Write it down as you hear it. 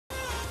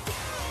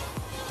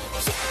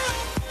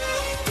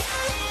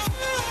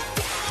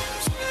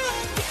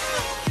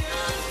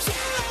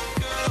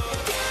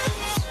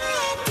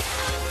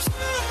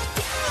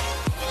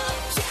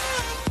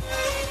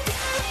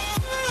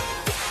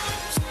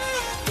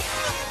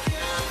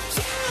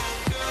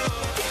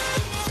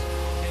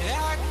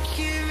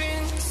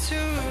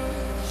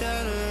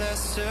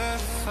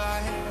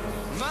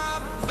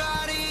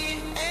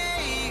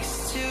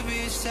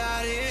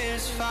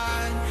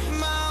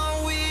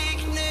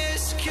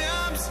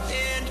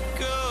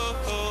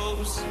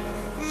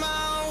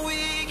My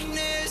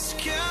weakness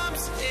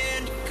comes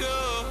and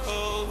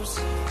goes.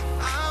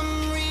 I'm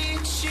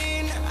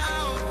reaching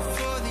out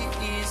for the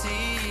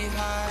easy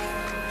high.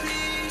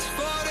 Please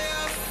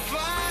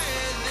fortify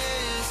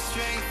this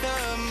strength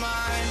of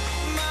mine.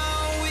 My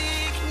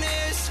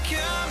weakness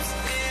comes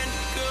and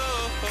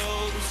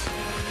goes.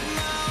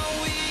 My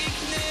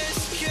weakness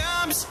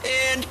comes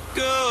and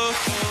goes.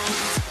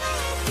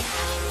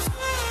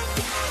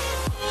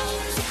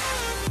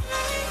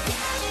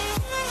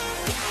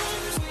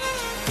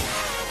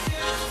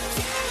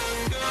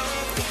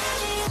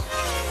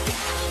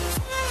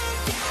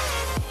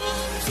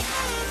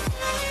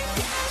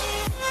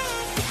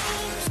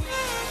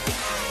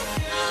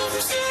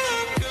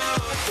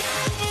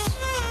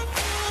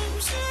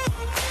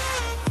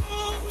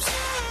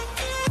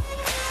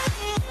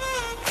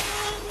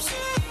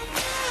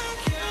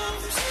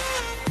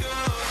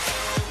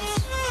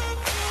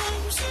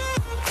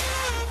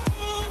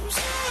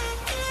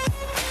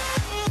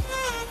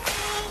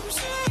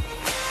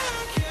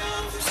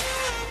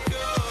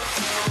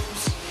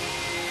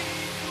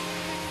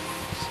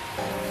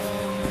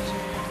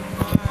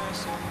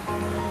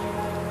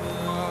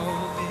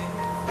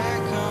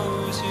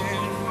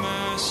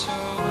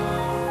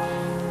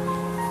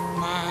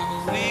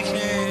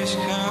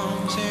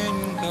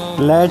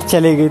 Light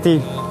चली गई थी,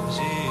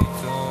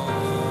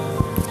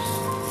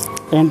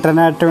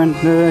 internet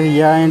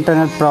या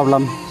internet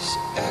problem.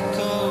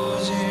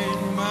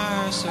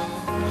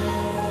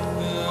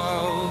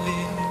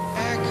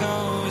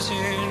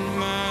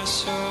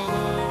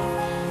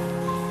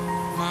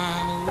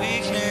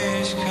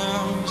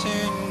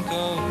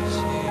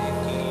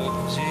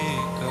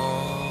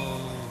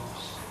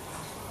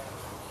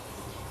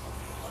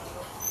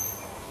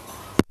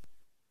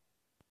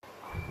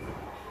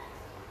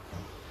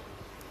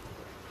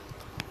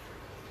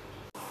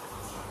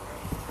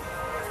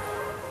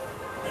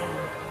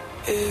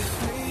 If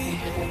we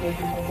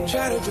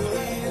try to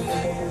believe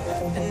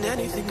in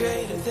anything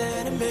greater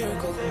than a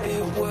miracle,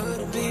 it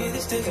wouldn't be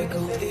this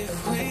difficult. If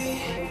we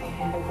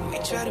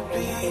try to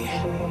be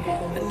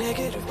a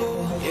negative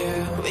bull, yeah,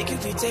 we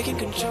could be taking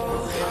control.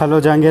 Hello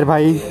Jahangir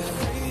भाई,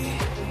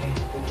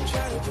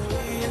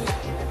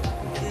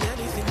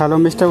 hello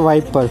mister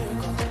wiper.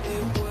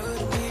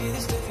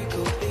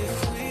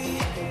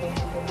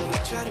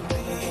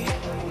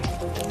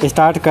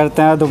 Start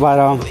करते हैं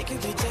दोबारा।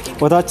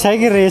 वो तो अच्छा है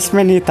कि race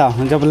में नहीं था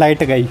जब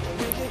लाइट गई,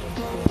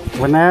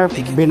 वरना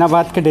बिना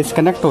बात के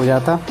डिस्कनेक्ट हो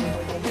जाता।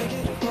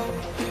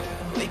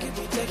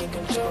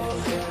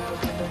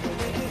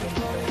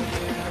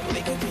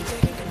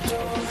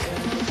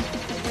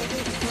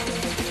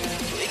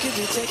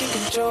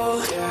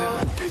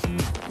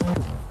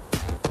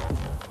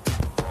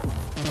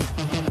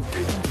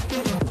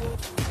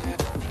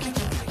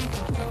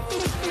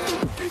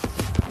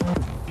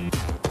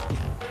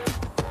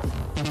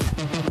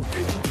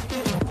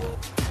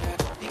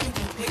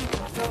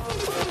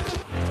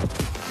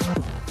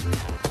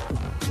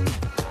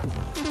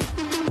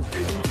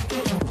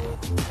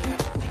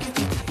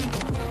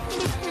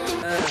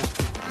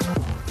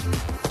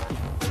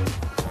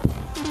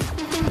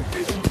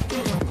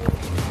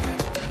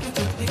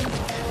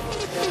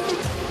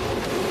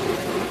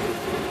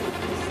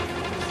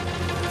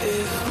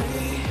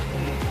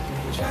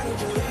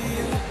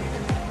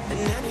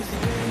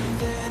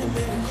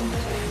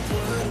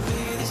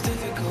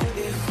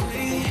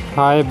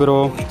 Hi bro,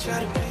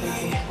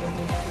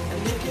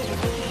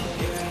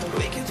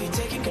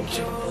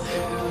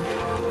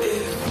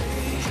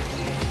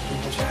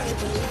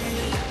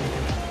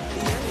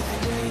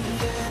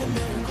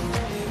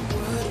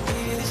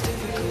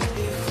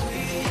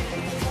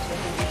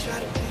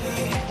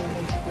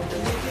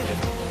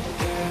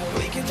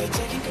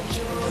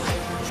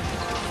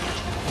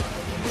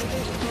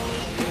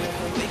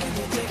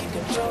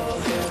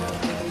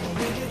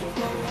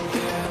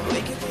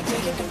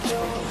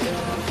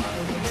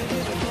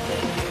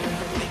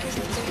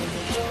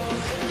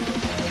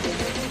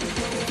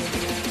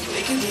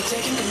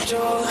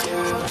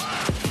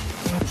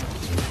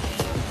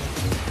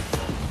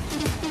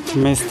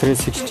 miss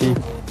 360।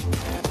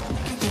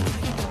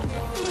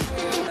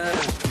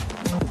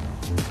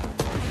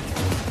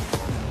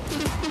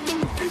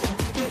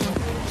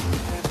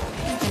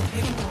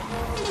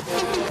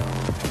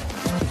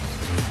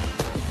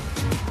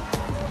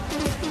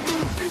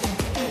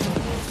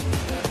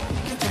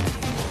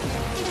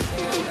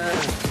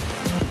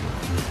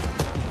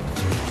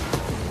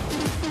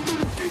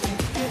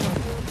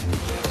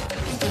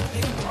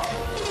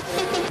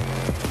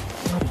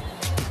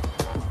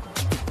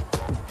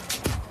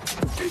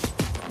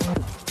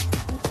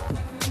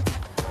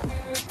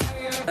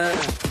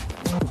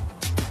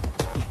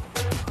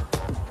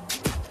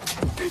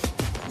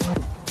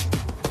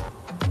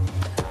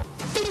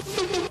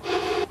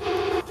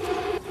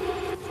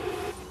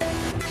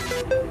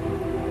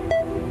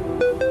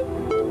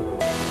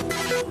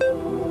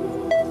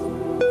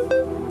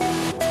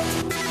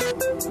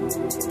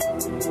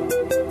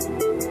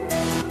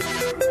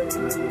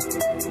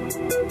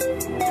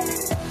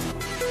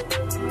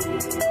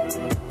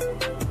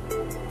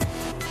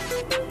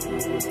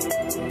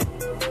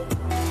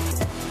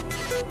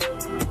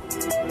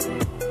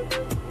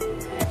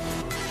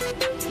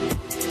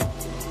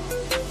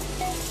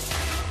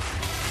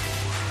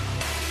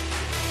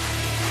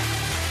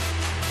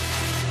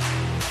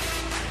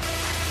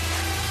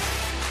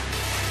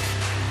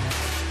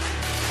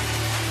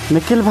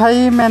 निखिल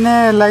भाई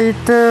मैंने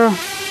लाइट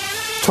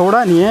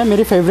छोड़ा नहीं है,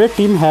 मेरी फेवरेट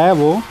टीम है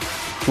वो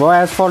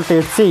एसफॉल्ट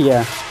 8 से ही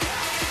है।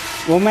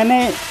 वो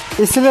मैंने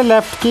इसलिए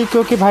लेफ़्ट की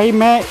क्योंकि भाई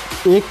मैं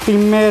एक टीम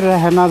में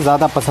रहना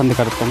ज़्यादा पसंद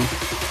करता हूँ।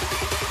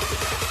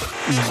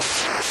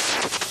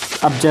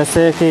 अब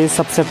जैसे कि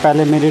सबसे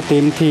पहले मेरी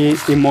टीम थी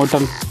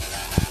इमोर्टल,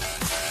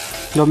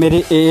 जो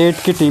मेरी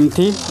A8 की टीम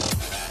थी,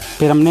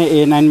 फिर हमने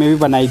A9 में भी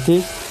बनाई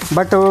थी,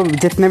 बट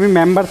जितने भी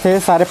मेंबर थे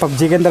सारे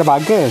पबजी के अंदर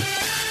भाग गए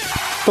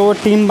तो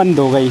टीम बंद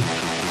हो गई।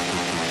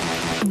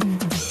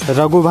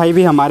 रघु भाई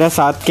भी हमारे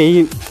साथ के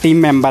ही टीम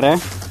मेंबर है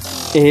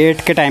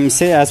A8 के टाइम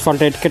से,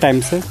 एसफॉल्ट 8 के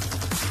टाइम से।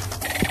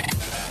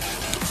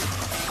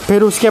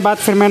 फिर उसके बाद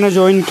फिर मैंने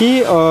ज्वाइन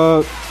की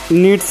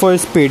need for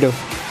speed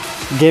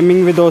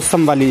gaming with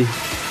awesome वाली,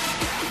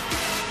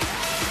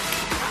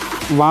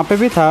 वहाँ पे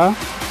भी था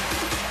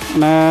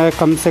मैं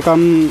कम से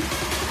कम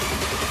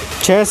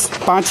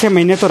 5-6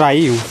 महीने तो रहा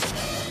ही हूँ,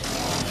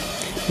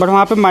 बट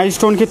वहाँ पे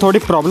माइलस्टोन की थोड़ी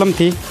प्रॉब्लम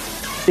थी,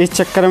 इस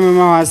चक्कर में मैं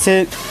वहाँ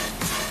से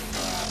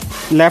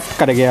लेफ़्ट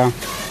कर गया।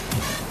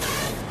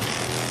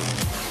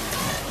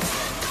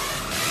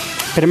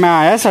 फिर मैं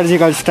आया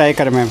सर्जिकल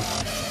स्ट्राइकर में।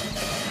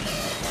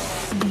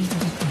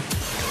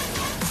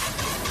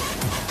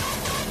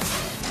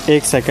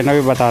 एक सेकंड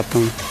अभी बताता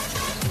हूँ।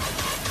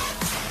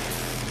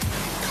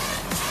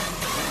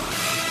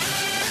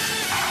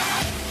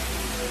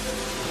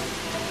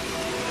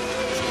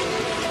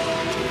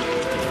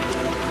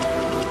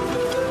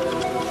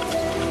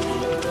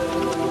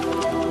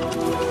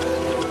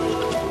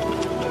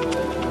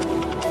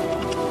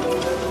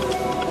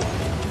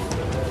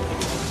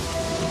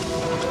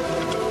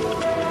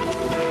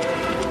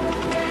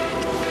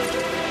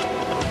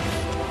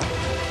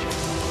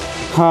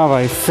 हाँ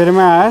भाई, फिर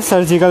मैं आया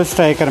सर्जिकल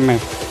स्ट्राइकर में।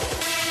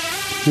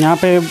 यहाँ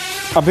पे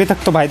अभी तक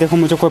तो भाई देखो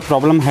मुझे कोई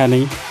प्रॉब्लम है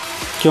नहीं,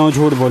 क्यों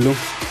झूठ बोलूँ,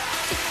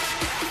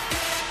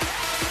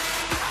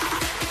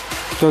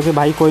 क्योंकि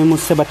भाई कोई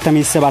मुझसे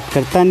बदतमीज़ से बात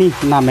करता नहीं,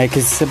 ना मैं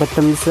किसी से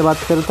बदतमीज़ से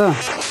बात करता,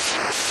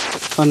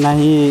 और ना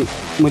ही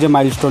मुझे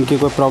माइलस्टोन की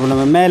कोई प्रॉब्लम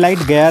है। मैं लाइट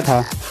गया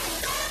था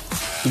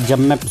जब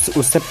मैं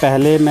उससे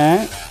पहले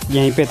मैं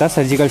यहीं पे था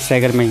सर्जिकल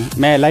स्ट्राइकर में ही,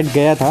 मैं लाइट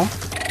गया था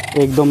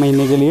 1-2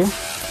 महीने के लिए,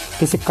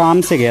 किसी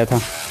काम से गया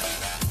था।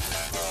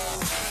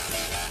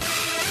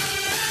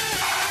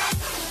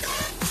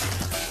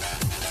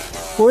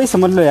 वही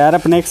समझ लो यार,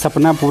 अपना एक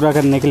सपना पूरा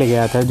करने के लिए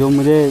गया था, जो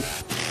मुझे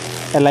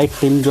एलाइट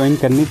टीम ज्वाइन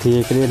करनी थी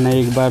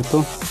एक बार।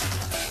 तो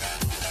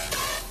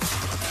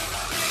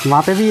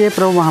वहाँ पे भी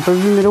वहाँ पे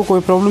भी मेरे को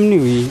कोई प्रॉब्लम नहीं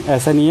हुई।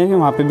 ऐसा नहीं है कि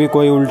वहाँ पे भी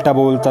कोई उल्टा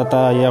बोलता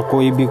था या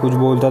कोई भी कुछ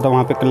बोलता था,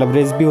 वहाँ पे क्लब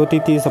रेस भी होती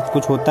थी, सब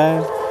कुछ होता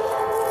है,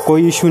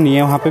 कोई इशू नहीं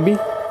है वहाँ पे भी।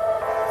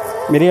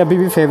 मेरी अभी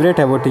भी फेवरेट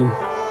है वो टीम,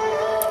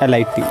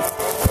 एलाइट टीम,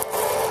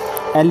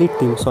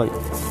 सॉरी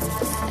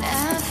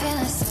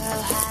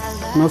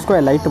मैं उसको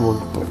एलाइट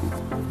बोलता हूँ,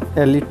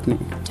 एलिट नहीं।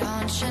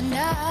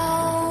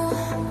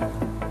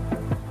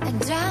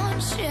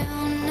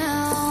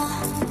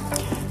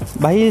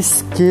 भाई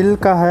स्किल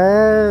का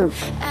है,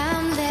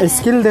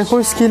 स्किल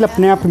देखो, स्किल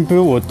अपने आप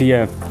इम्प्रूव होती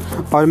है,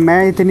 और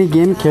मैं इतनी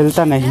गेम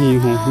खेलता नहीं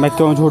हूँ, मैं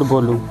क्यों झूठ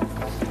बोलूँ।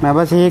 मैं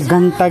बस 1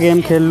 घंटा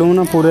गेम खेल लूँ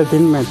ना पूरे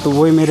दिन में, तो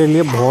वही मेरे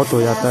लिए बहुत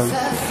हो जाता है।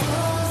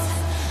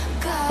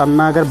 अब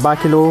मैं अगर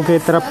बाकी लोगों की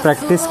तरफ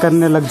प्रैक्टिस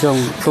करने लग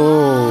जाऊँ तो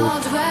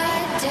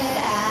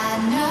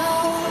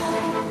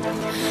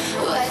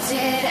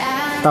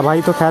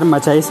तबाही तो खैर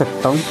मचा ही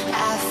सकता हूँ।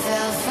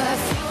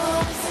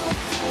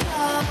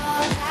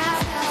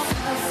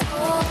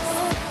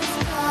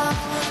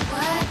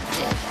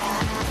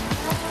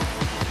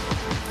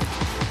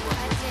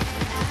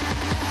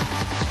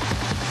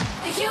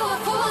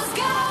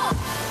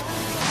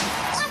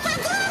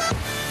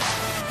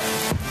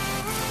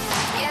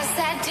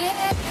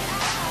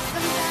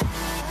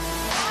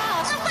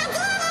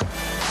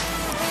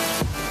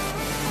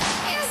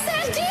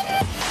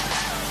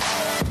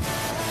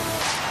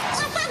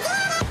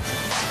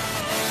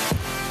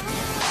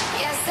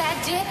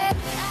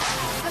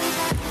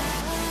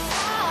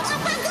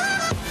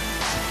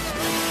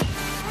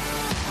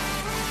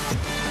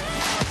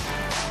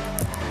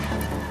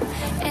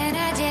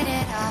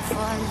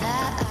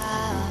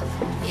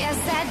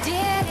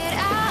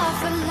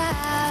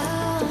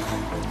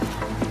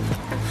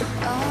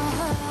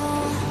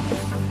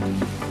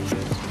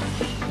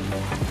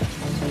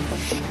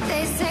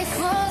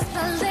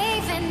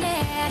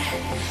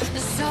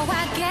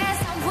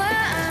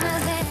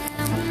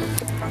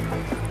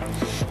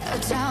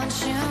 Don't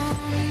you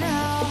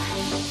know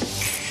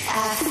I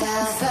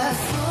fell for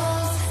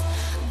fool's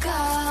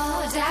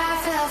gold, I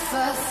fell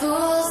for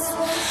fool's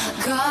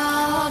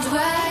gold.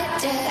 What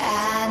did I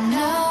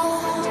know?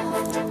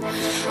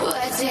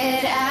 What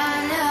did I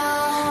know?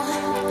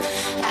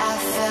 I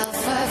fell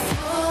for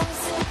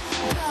fool's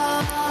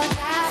gold,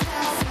 I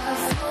fell for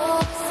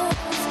fool's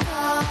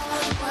gold.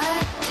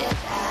 What did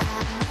I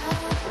know?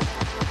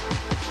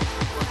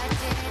 What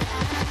did I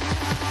know?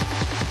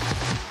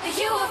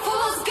 You were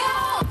fool's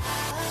gold.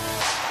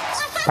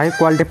 भाई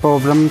quality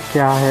problem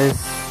क्या है?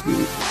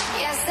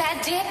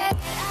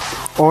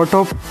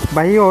 Auto,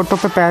 भाई auto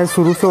पे पहले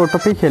शुरू से auto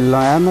पे ही खेल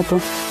रहा हूँ यार मैं तो।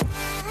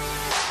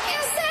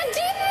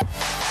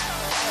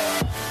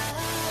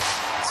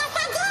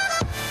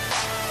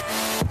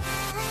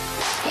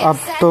 अब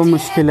तो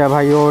मुश्किल है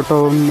भाई ऑटो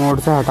मोड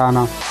से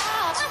हटाना,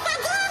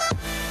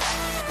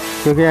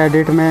 क्योंकि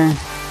एडिट में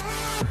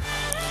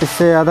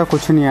इससे ज़्यादा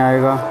कुछ नहीं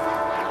आएगा।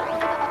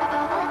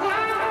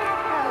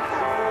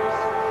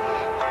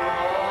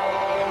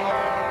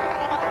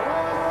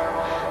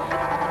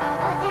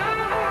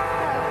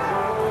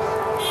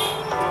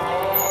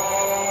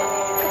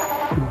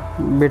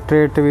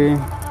 बिटरेट भी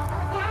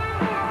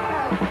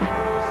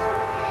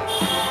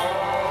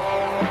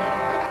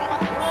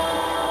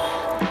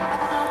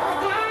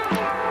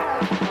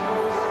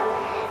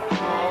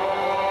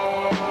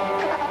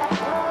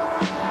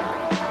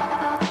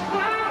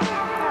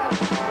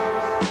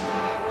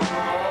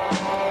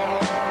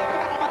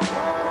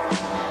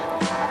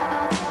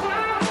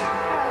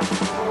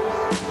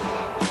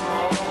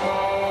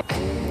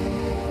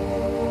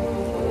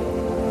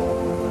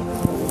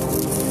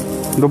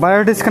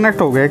दोबारा डिस्कनेक्ट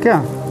हो गया क्या?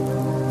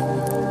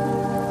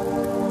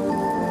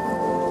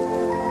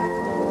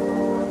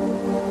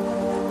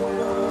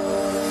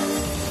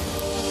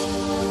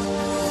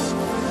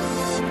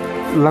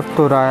 लग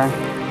तो रहा है।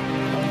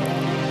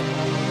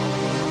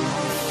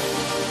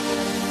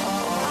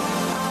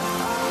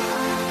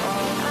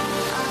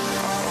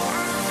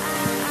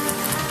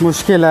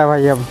 मुश्किल है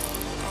भाई अब।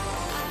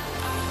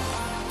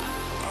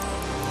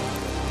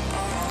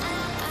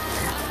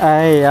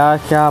 अरे यार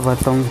क्या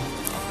बताऊं,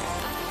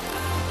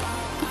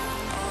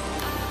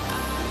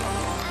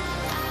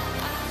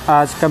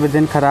 आज का भी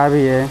दिन ख़राब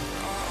ही है।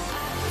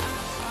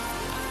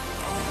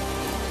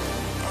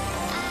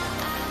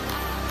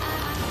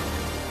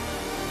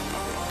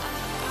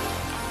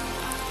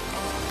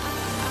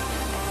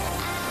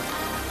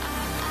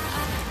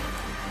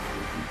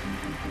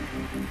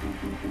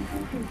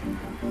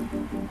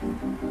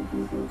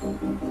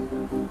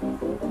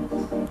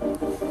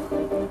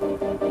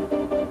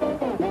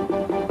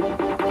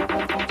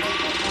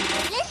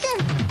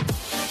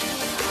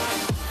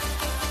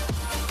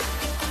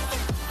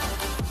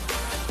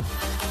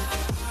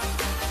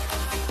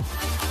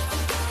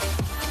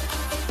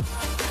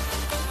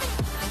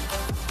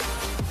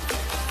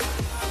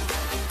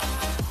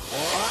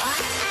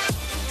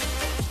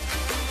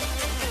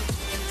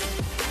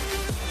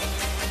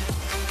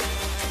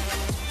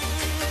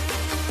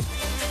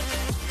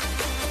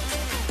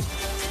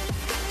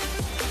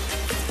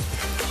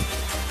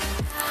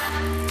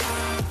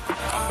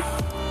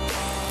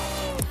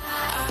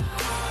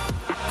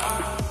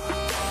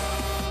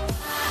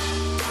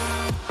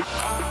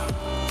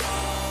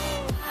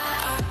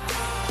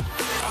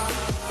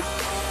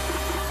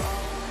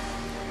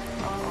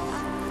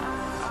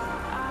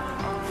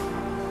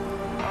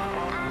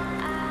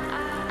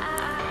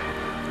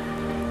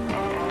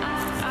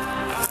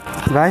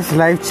 गाइस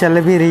लाइव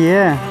चल भी रही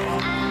है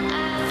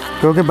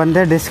क्योंकि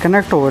बंदे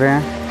डिस्कनेक्ट हो रहे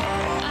हैं।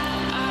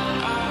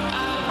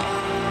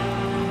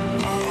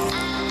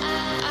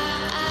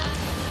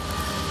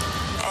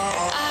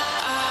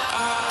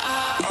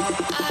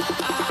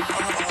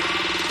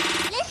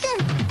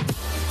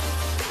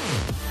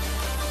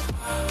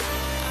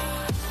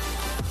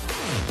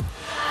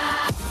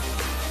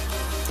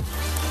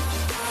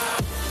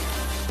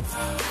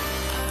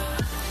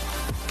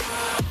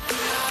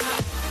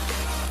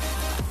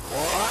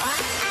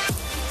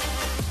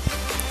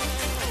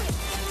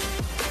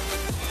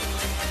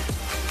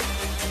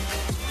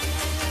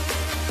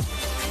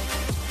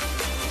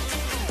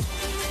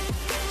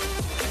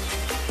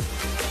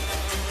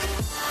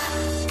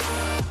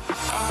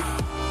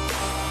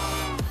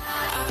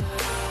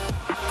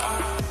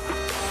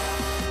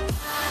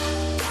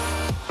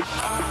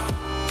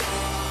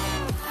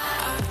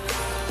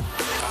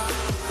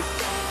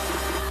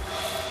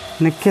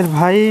 निखिल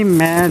भाई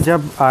मैं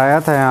जब आया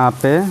था यहाँ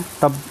पे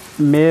तब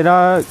मेरा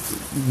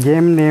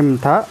गेम नेम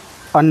था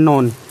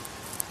अननोन।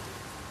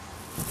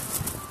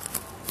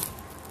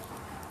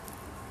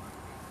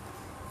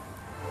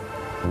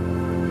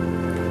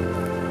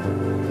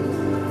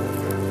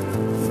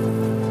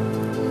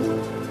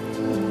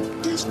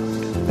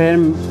 फिर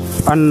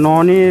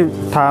अननोन ही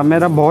था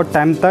मेरा बहुत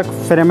टाइम तक।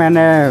 फिर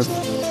मैंने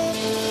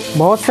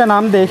बहुत से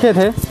नाम देखे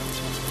थे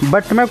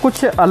बट मैं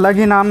कुछ अलग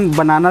ही नाम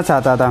बनाना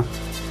चाहता था,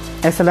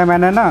 इसलिए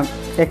मैंने ना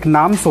एक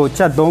नाम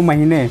सोचा 2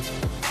 महीने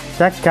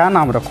क्या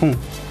नाम रखूं,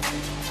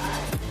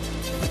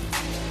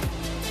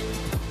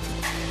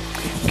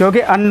 क्योंकि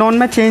अननोन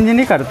में चेंज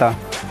नहीं करता।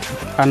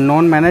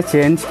 अननोन मैंने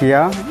चेंज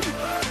किया,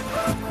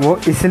 वो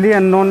इसलिए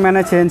अननोन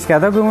मैंने चेंज किया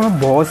था क्योंकि मैं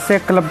बहुत से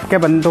क्लब के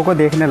बंदों को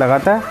देखने लगा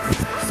था,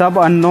 सब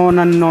अननोन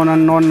अननोन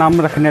अननोन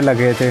नाम रखने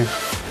लगे थे।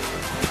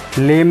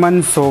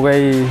 लेमन्स हो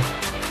गई,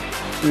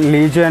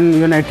 लीजन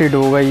यूनाइटेड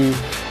हो गई।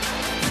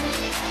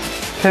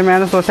 फिर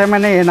मैंने सोचा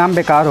मैंने ये नाम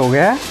बेकार हो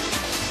गया है,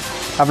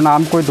 अब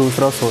नाम कोई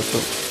दूसरा सोचो।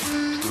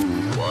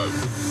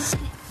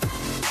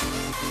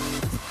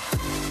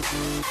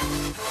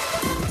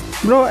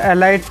 Bro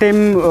elite team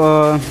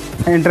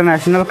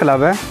international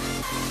club है,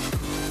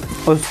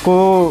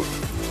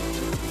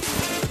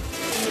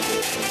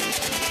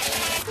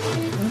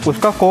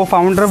 उसका को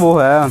फाउंडर वो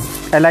है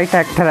एलाइट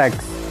हेक्टर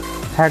एक्स।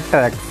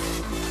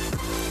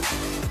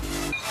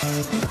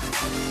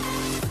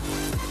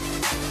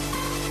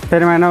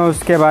 फिर मैंने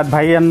उसके बाद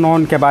भाई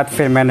अननोन के बाद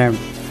फिर मैंने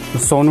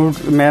सोनू,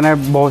 मैंने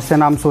बहुत से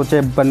नाम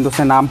सोचे, बंदों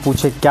से नाम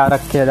पूछे क्या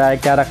रखा जाए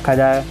क्या रखा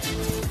जाए।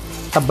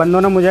 तब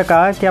बंदों ने मुझे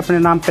कहा कि अपने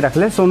नाम पे रख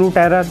ले सोनू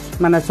टेरर।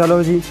 मैंने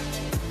चलो जी।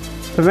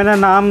 फिर मैंने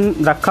नाम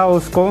रखा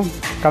उसको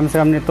कम से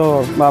कम नहीं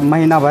तो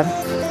महीना भर,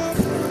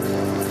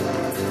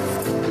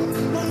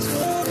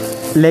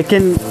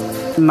 लेकिन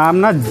नाम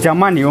ना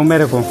जमा नहीं हो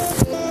मेरे को,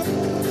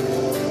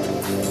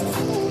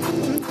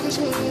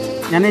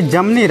 यानी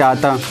जम नहीं रहा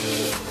था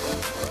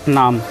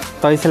नाम,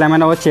 तो इसलिए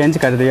मैंने वो चेंज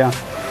कर दिया।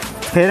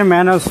 फिर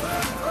मैंने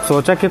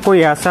सोचा कि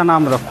कोई ऐसा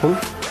नाम रखूं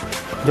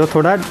जो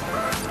थोड़ा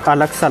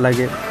अलग सा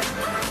लगे।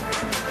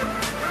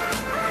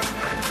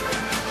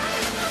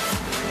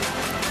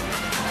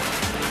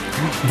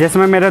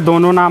 जिसमें मेरे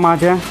दोनों नाम आ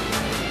जाए,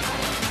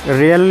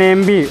 रियल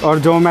नेम भी और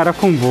जो मैं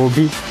रखूं वो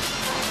भी।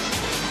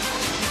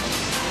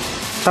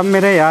 तब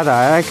मेरे याद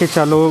आया कि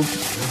चलो,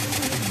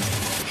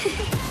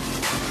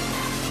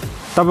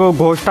 तब वो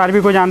घोस्ट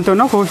आरबी को जानते हो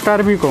ना, घोस्ट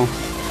आरबी को,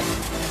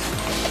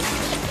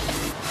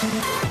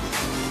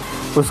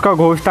 उसका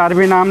घोस्ट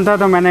आरबी नाम था।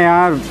 तो मैंने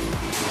यार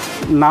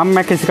नाम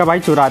मैं किसी का भाई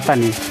चुराता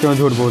नहीं, क्यों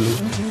झूठ बोलूं।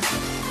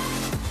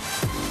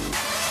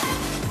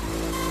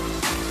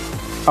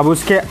 अब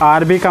उसके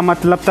आरबी का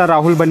मतलब था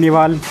राहुल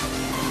बनीवाल,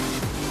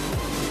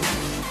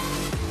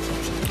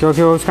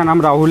 क्योंकि उसका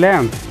नाम राहुल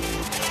है।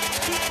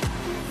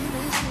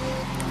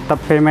 तब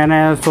फिर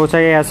मैंने सोचा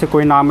ये ऐसे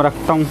कोई नाम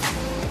रखता हूँ।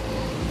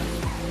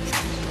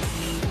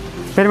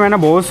 फिर मैंने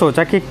बहुत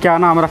सोचा कि क्या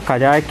नाम रखा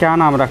जाए क्या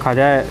नाम रखा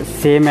जाए,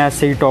 सेम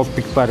ऐसे ही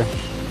टॉपिक पर।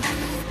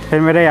 फिर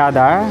मेरे याद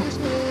आया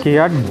कि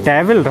यार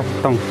डेविल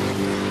रखता हूँ,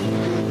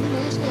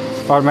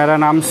 और मेरा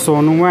नाम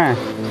सोनू है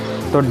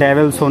तो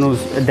डेविल सोनू,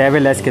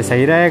 डेविल एस के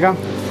सही रहेगा,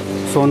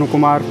 सोनू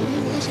कुमार।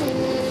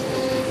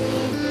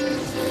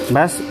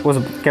 बस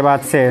उसके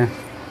बाद से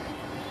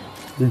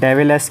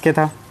डेविल एस के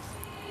था।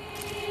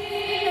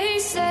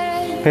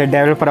 फिर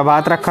डेविल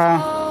प्रभात रखा,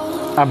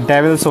 अब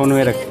डेविल सोनू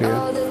ही रख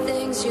दिया।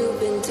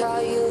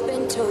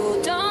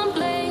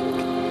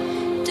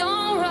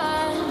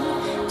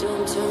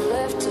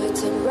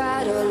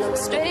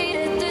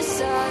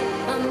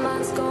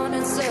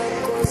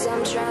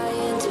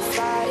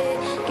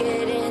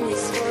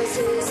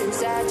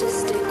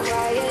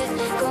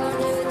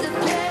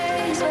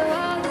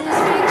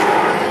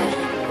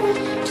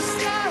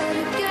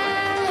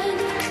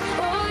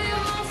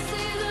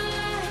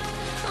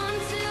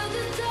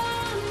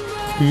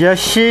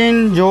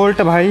 यशीन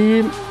जोल्ट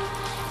भाई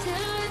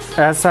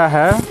ऐसा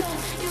है,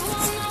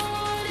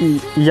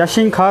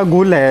 यशीन खा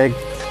गुल है,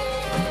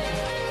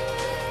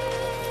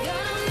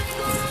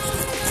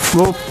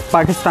 वो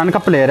पाकिस्तान का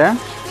प्लेयर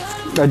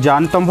है,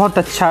 जानता हूँ, बहुत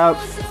अच्छा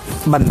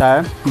बंदा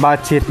है,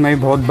 बातचीत में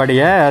भी बहुत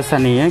बढ़िया है। ऐसा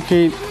नहीं है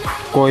कि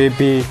कोई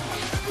भी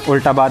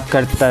उल्टा बात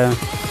करता है।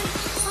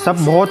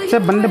 सब बहुत से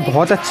बंदे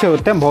बहुत अच्छे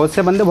होते हैं, बहुत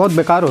से बंदे बहुत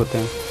बेकार होते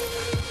हैं।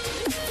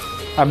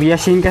 अब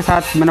यशीन के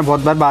साथ मैंने बहुत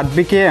बार बात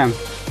भी की है,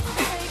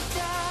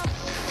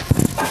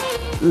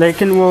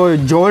 लेकिन वो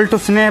जोल्ट,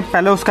 उसने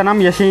पहले उसका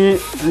नाम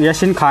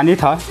यशीन खान ही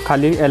था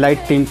खाली एलाइट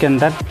टीम के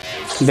अंदर,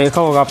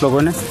 देखा होगा आप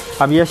लोगों ने।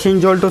 अब यशीन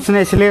जोल्ट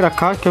उसने इसलिए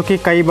रखा क्योंकि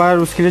कई बार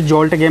उसके लिए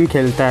जोल्ट गेम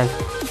खेलता है।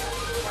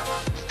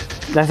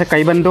 जैसे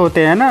कई बंदे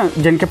होते हैं ना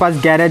जिनके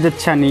पास गैरेज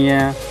अच्छा नहीं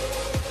है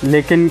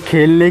लेकिन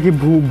खेलने की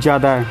भूख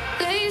ज़्यादा है,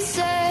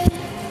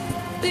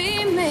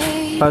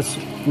 बस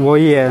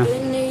वही है।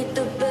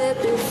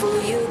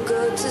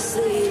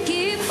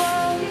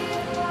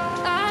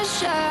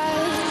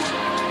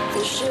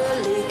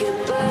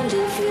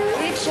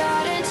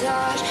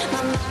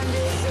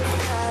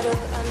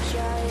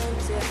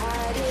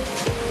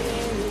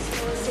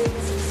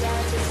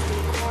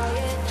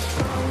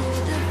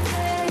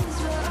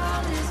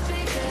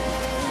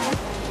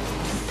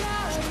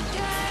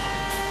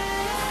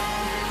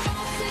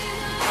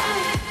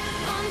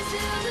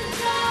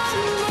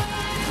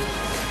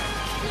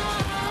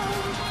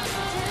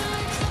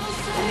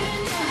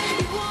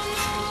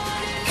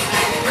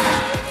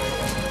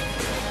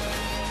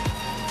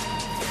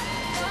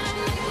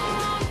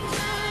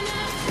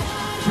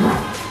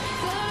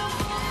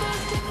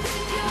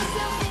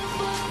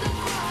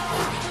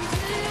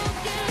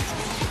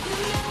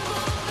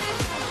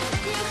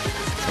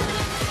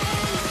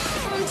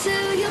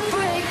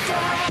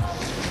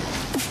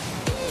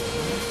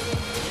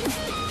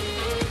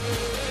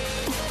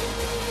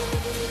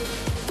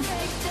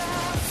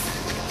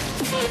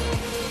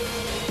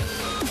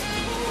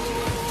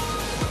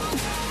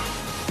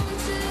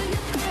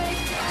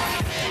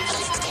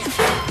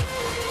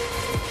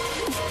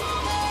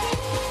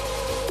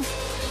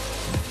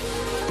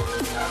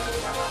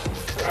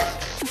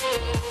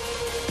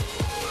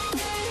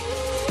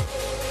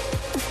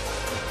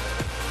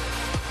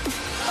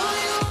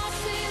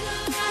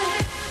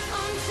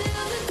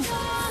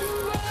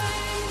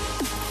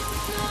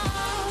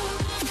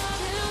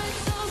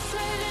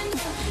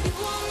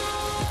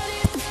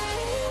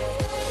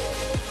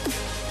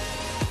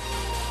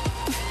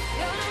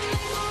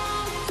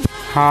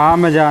 हाँ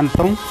मैं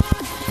जानता हूँ।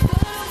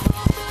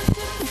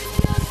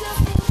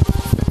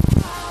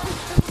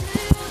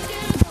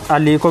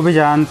 अली को भी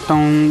जानता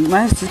हूँ।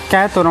 मैं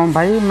कह तो रहा हूँ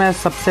भाई, मैं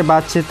सबसे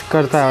बातचीत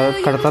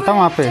करता था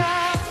वहाँ पे।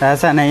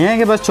 ऐसा नहीं है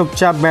कि बस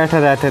चुपचाप बैठे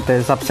रहते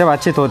थे, सबसे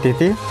बातचीत होती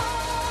थी।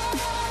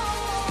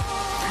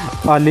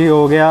 अली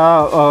हो गया,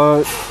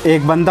 और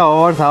एक बंदा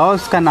और था,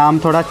 उसका नाम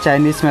थोड़ा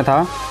चाइनीज़ में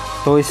था,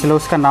 तो इसलिए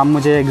उसका नाम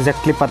मुझे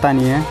एग्जैक्टली पता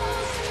नहीं है।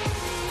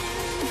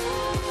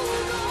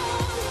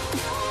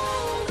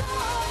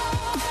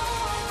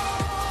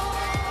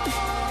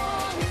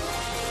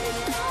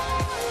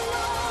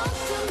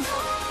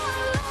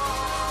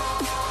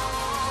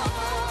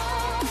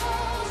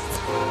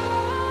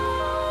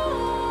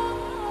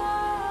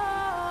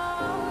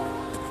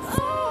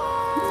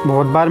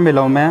 बहुत बार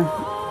मिला हूँ मैं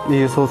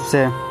यूसुफ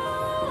से।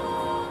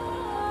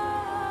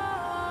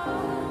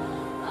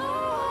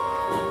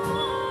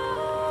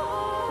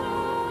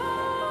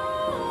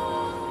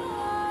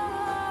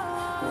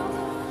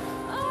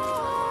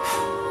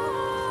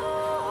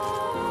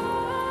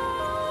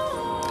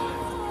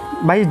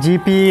 भाई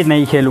जीपी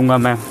नहीं खेलूँगा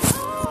मैं,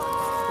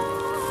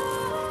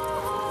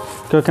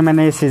 क्योंकि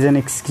मैंने ये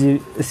सीज़न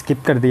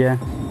स्किप कर दिया है।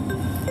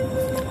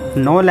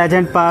 No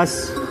legend pass,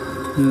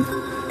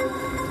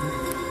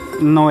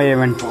 no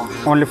event,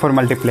 only for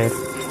multiplayer.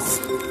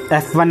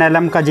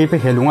 F1LM का जीपी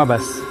खेलूँगा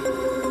बस।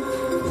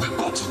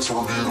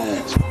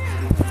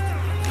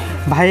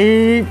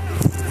 भाई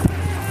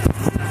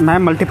मैं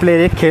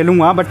मल्टीप्लेयर एक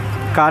खेलूँगा, बट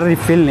कार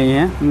रिफिल नहीं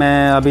है।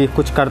 मैं अभी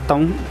कुछ करता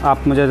हूँ,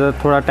 आप मुझे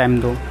थोड़ा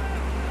टाइम दो।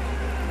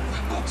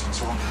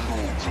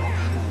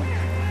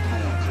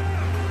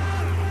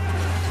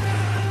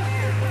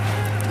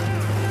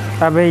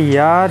 अबे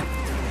यार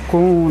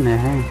कौन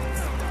है?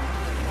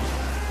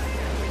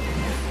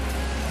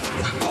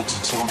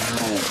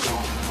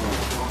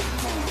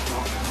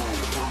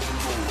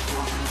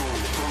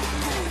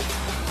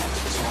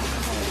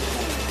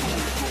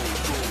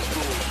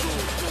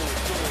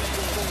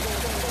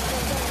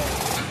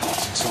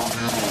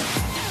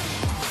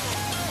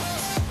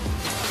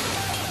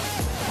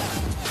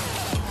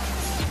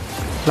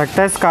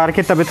 लगता है इस कार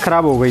की तबीयत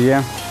ख़राब हो गई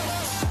है।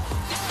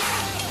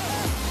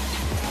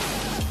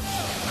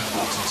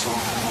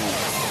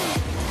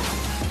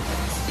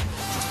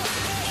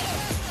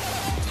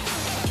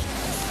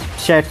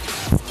 शेट,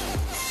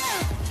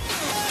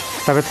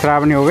 तबीयत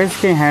ख़राब नहीं हो गई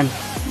इसकी hand.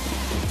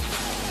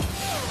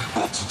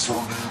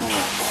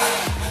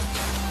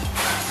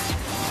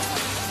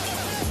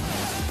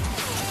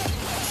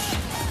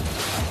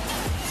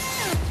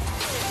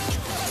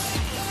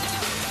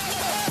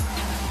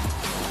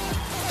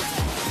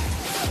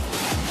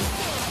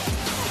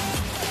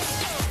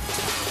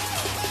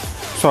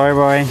 Sorry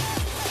boy,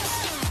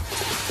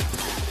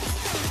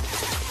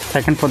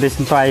 second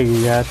position तो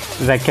आएगी यार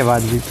रैक के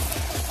बाद भी।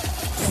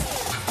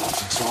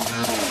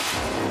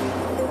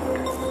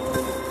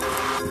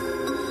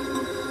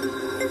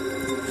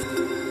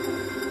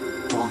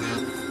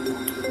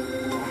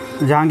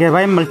 जाएंगे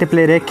भाई,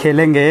 मल्टीप्लेयर एक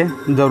खेलेंगे,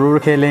 ज़रूर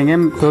खेलेंगे,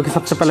 क्योंकि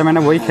सबसे पहले मैंने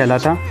वही खेला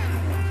था।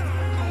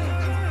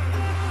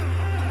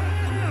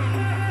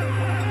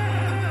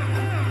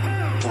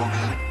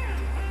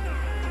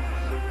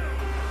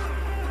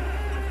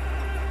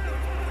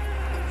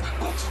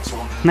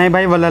 नहीं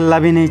भाई, वलल्ला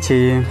भी नहीं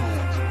चाहिए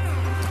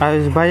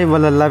आयुष भाई,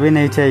 वलल्ला भी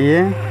नहीं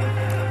चाहिए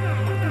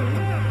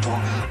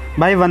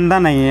भाई। वंदा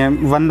नहीं है,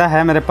 वंदा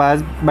है मेरे पास,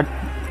 बट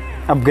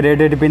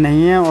अपग्रेडेड भी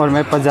नहीं है, और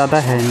मेरे पास ज़्यादा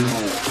है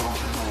नहीं।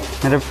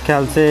 मेरे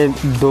ख्याल से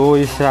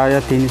 2 स्टार या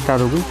 3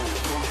 स्टार होगी।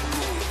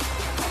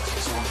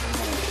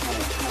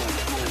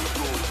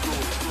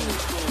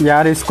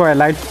 यार इसको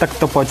एलाइट तक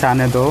तो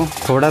पहुंचाने दो,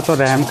 थोड़ा तो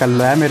रहम कर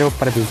लो है मेरे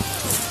ऊपर भी।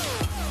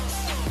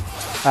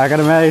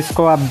 अगर मैं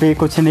इसको अब भी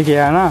कुछ नहीं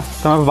किया ना,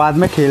 तो मैं बाद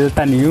में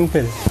खेलता नहीं हूँ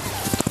फिर।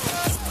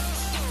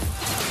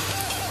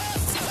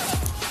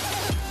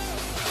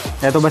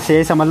 या तो बस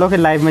यही समझ लो कि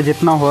लाइव में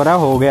जितना हो रहा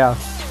हो गया,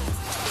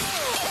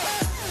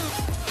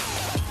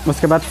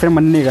 उसके बाद फिर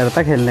मन नहीं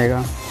करता खेलने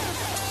का।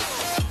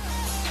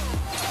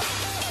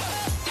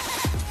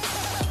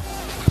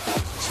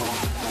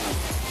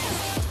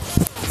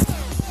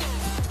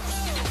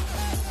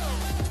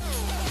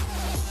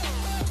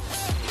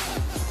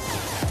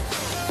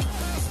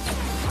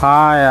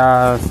 हाँ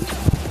यार,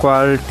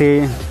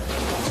 क्वालिटी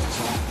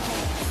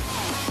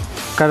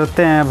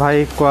करते हैं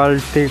भाई,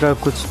 क्वालिटी का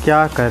कुछ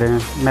क्या करें,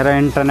 मेरा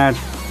इंटरनेट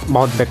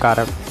बहुत बेकार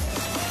है।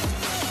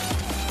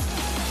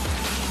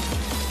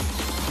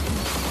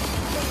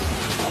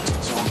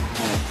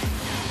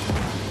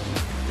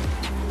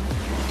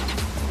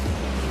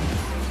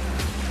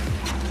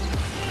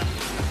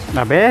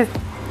 अबे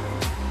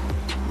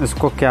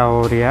इसको क्या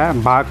हो रहा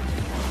है, भाग।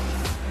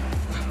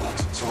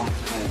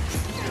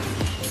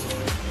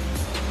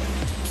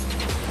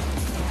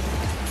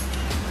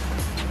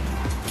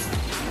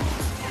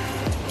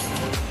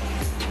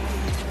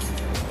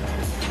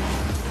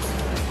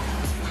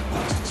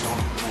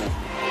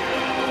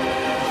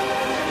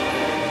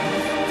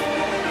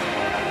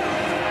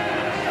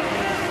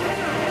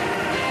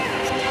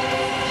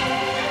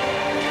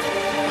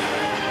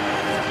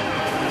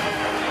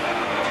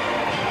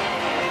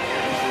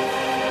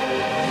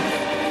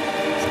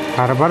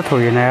 हर बार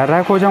थोड़ी ना यार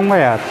रैक हो जाऊंगा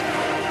यार।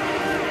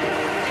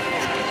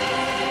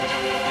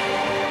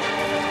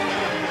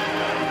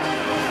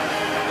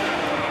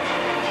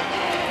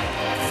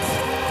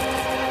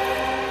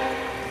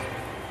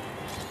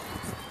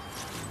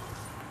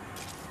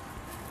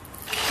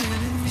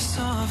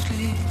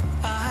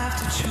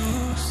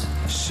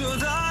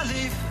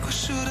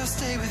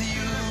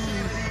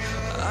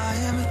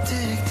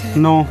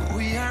 No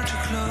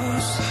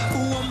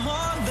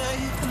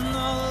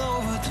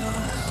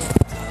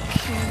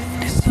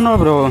no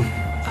bro.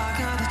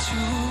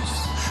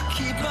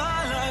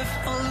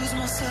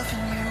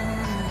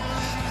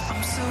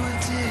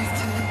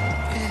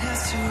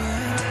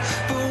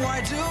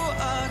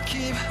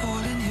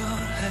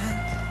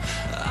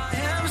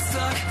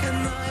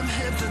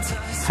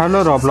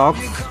 Hello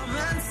Roblox.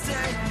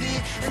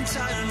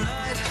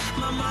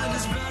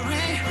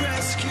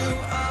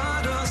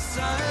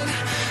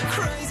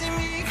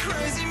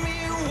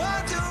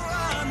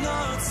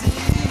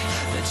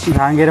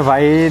 Jahangir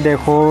भाई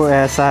देखो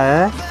ऐसा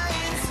है,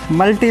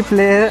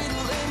 मल्टीप्लेयर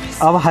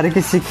अब हर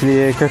किसी के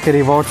लिए, क्योंकि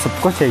रिवॉर्ड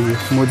सबको चाहिए,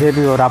 मुझे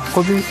भी और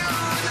आपको भी।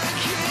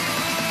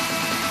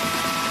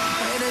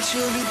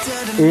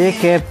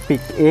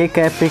 एक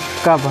एपिक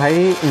का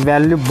भाई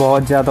वैल्यू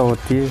बहुत ज़्यादा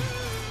होती है।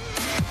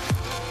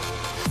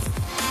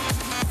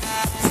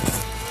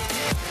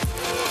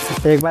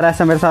 एक बार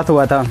ऐसा मेरे साथ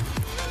हुआ था।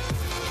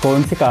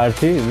 कौन सी कार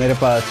थी मेरे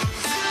पास,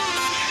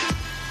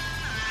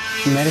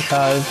 मेरे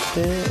ख्याल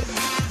से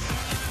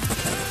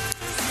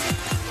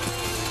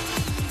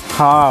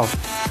हाँ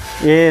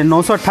ये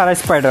 918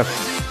 स्पाइडर।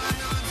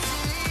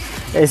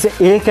 ऐसे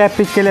एक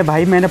एपिक के लिए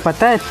भाई मैंने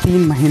पता है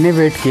 3 महीने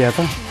वेट किया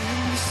था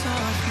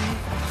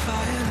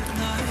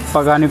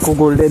पगाने को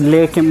गोल्ड,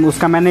 लेकिन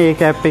उसका मैंने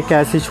एक एपिक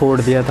ऐसे ही छोड़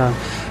दिया था।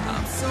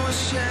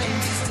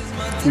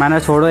 मैंने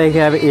छोड़ो एक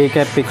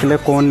एपिक के लिए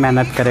कौन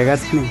मेहनत करेगा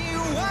इतनी।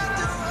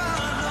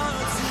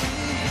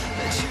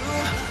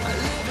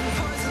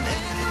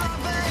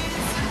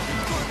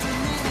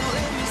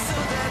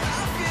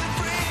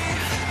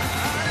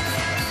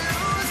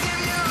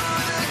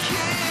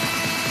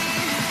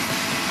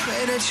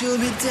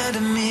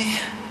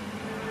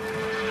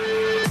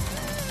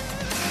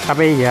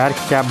 अबे यार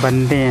क्या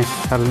बंदे हैं,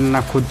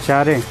 चलना खुद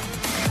जा रहे।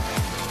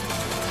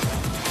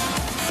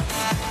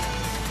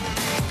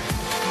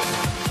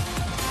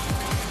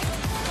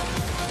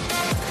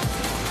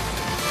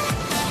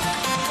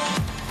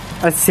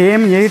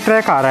 सेम यही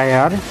ट्रैक आ रहा है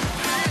यार,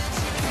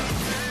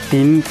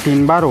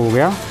 तीन बार हो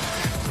गया।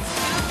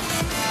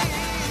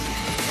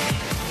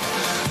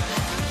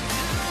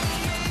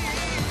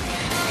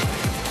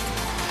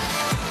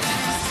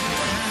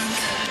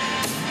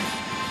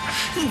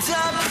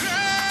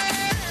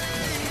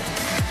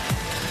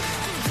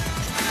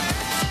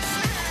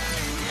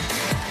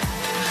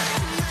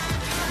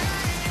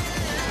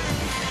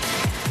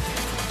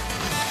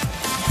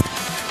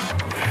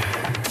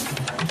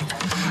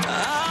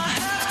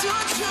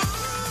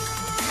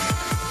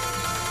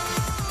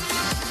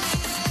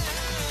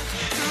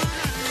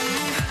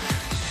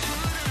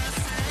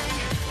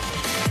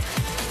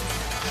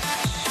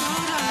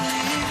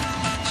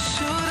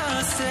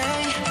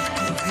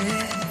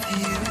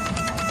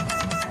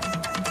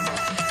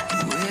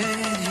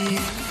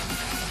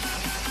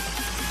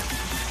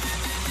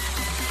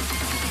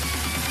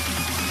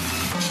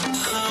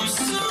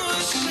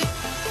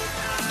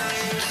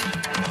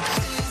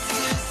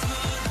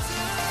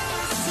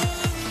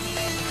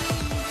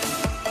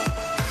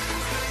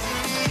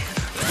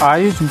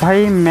 आयुष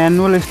भाई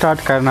मैनुअल स्टार्ट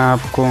करना है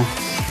आपको,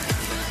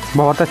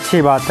 बहुत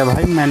अच्छी बात है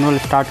भाई, मैनुअल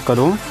स्टार्ट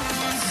करो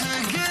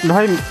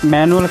भाई।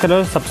 मैनुअल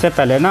करो सबसे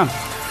पहले ना,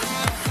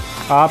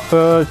 आप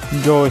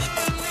जो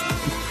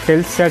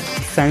टिल्ट सेट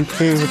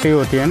सेंसिटिविटी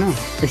होती है ना,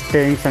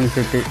 स्टीयरिंग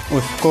सेंसिटिविटी,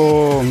 उसको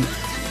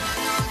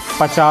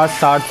 50,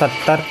 60,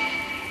 70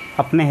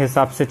 अपने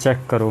हिसाब से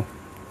चेक करो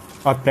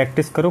और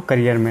प्रैक्टिस करो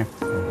करियर में।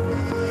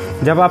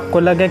 जब आपको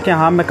लगे कि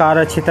हाँ मैं कार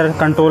अच्छी तरह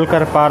कंट्रोल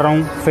कर पा रहा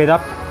हूँ, फिर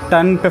आप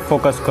टर्न पे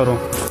फोकस करो।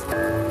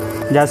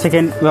 जैसे कि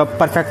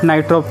परफेक्ट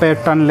नाइट्रो पे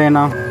टर्न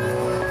लेना,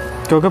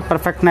 क्योंकि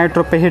परफेक्ट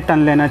नाइट्रो पे ही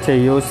टर्न लेना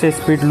चाहिए, उससे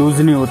स्पीड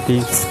लूज़ नहीं होती।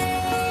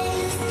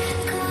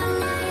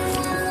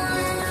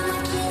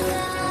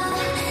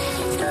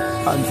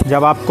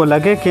 जब आपको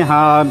लगे कि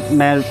हाँ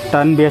मैं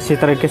टर्न भी अच्छी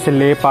तरीके से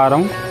ले पा रहा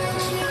हूँ,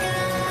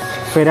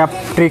 फिर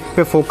आप ट्रिक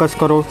पे फोकस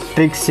करो,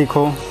 ट्रिक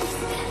सीखो,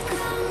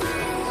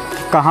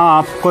 कहाँ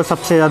आपको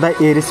सबसे ज़्यादा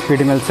एयर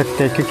स्पीड मिल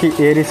सकती है, क्योंकि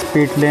एयर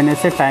स्पीड लेने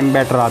से टाइम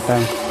बेटर आता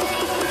है।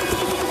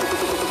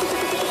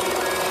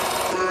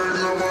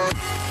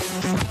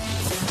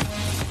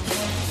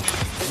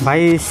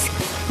 भाई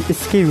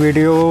इसकी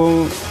वीडियो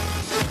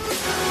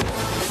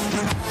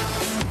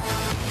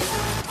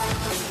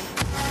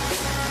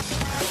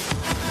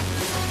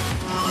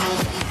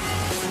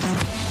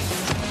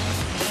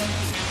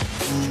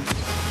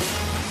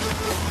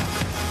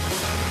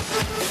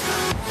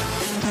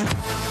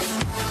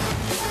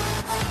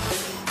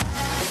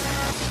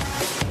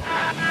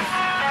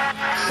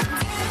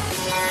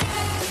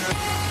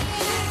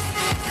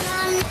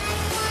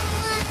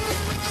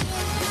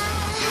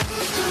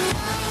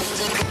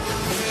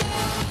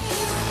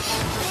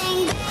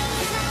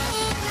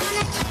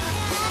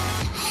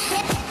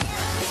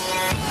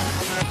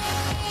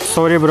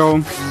सॉरी ब्रो,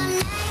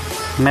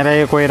 मेरा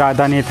ये कोई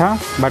इरादा नहीं था,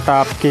 बट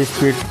आपकी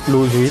स्पीड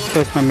लूज़ हुई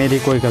तो इसमें मेरी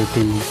कोई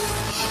गलती नहीं।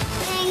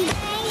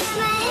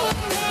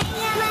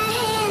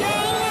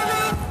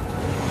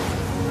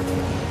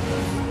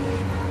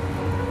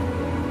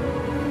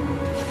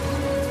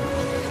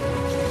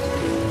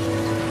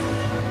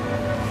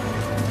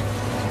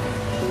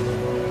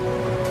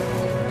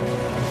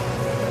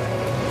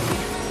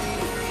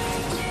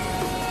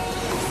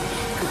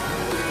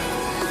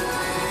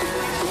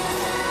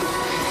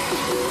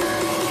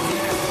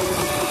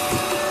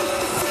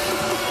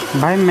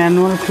 भाई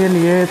मैनुअल के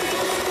लिए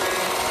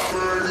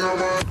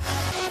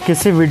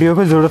किसी वीडियो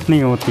की ज़रूरत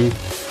नहीं होती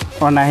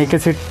और ना ही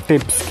किसी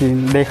टिप्स की,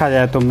 देखा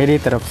जाए तो मेरी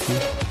तरफ से।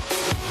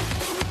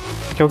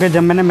 क्योंकि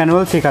जब मैंने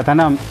मैनुअल सीखा था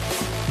ना,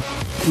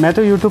 मैं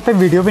तो यूट्यूब पे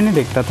वीडियो भी नहीं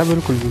देखता था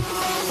बिल्कुल भी।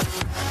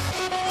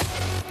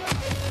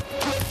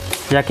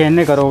 यकीन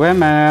नहीं करोगे,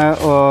 मैं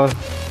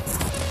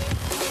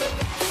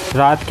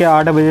रात के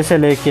 8 बजे से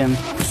लेके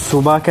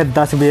सुबह के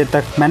 10 बजे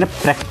तक मैंने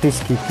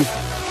प्रैक्टिस की थी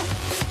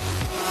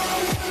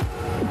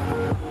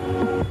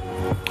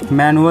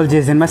मैनुअल,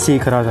 जिस दिन मैं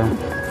सीख रहा था।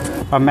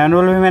 और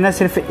मैनुअल भी मैंने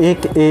सिर्फ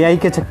एक एआई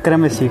के चक्कर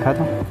में सीखा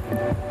था।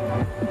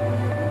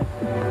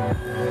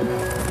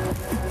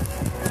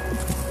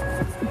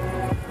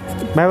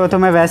 भाई वो तो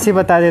मैं वैसे ही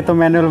बता देता हूँ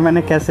मैनुअल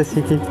मैंने कैसे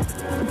सीखी।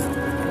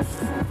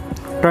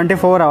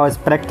 24 आवर्स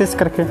प्रैक्टिस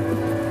करके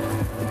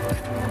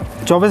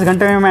 24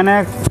 घंटे में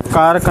मैंने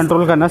कार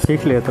कंट्रोल करना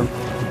सीख लिया था।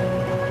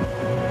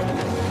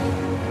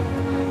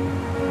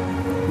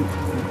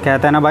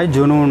 कहता है ना भाई,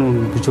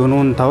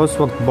 जुनून था उस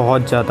वक्त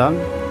बहुत ज़्यादा।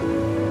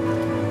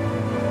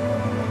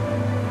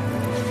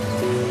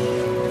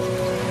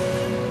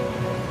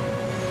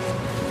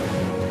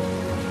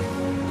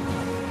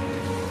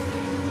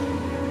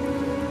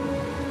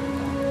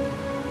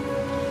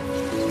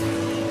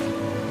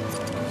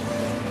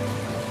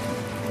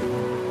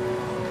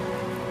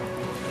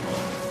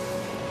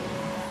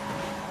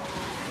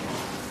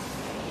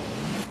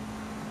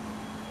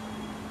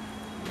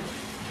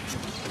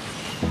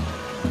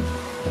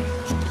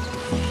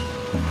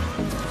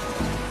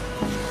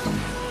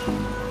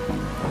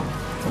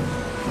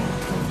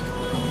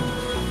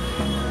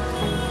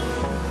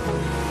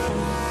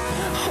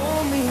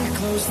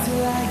 Close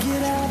till I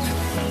get up.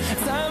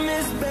 Time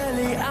is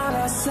barely on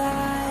our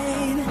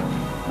side.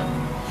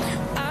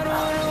 I don't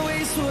wanna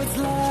waste what's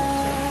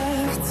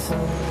left.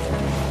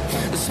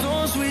 The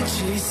storms we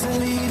chase are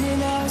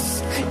leading us,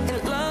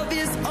 and love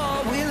is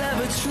all we'll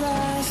ever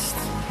trust.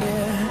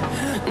 Yeah,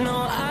 no,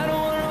 I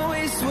don't wanna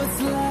waste what's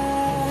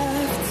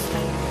left.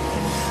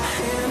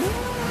 And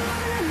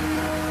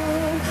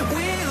on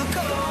we'll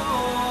go,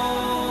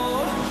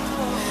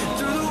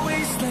 through the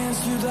wastelands,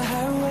 through the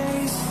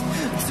highways,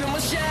 till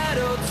my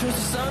shadow turns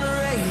to sun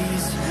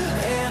rays.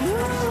 And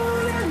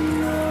on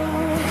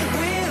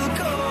we'll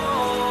go,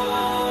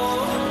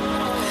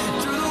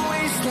 through the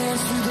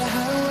wastelands, through the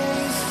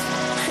highways,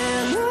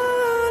 and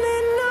on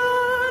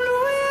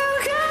we'll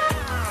go.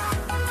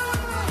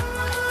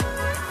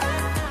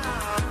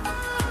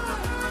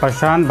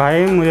 प्रशांत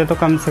भाई, मुझे तो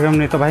कम से कम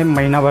नहीं तो भाई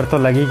महीना भर तो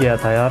लग ही गया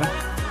था यार।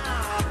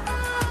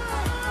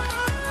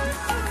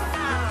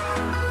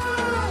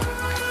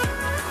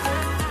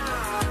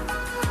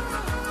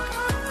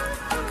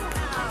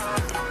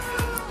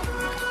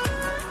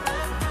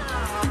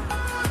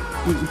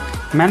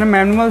 मैंने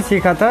मैनुअल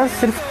सीखा था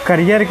सिर्फ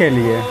करियर के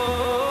लिए,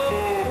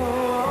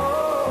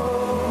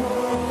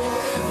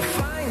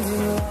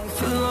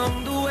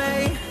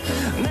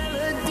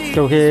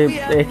 क्योंकि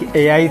एक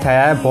एआई था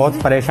यार,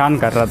 बहुत परेशान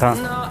कर रहा था।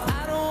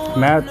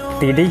 मैं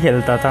टीडी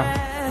खेलता था।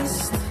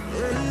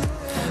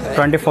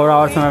 24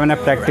 आवर्स में मैंने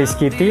प्रैक्टिस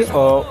की थी।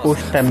 और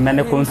उस टाइम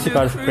मैंने कौन सी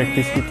कार से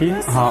प्रैक्टिस की थी?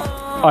 हाँ,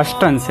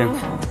 अस्टन से।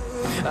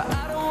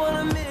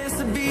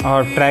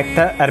 और ट्रैक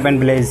था अर्बन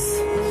ब्लेज,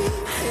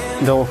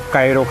 जो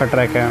कायरो का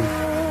ट्रैक है।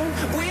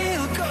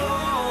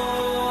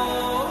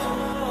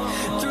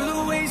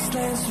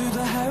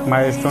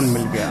 माइलस्टोन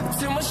मिल गया।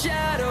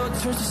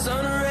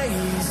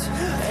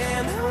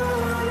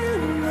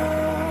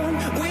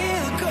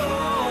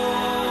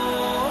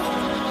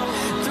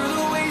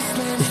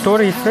 स्टोर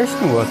रिफ्रेश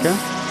नहीं हुआ क्या?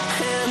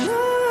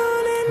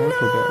 हो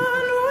तो गया।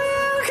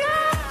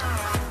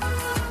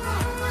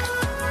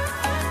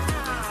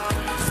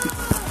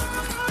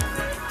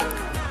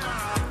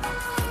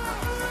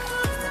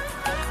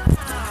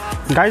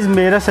 गाइज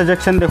मेरा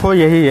सजेशन देखो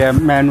यही है,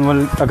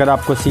 मैनुअल अगर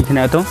आपको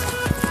सीखना है तो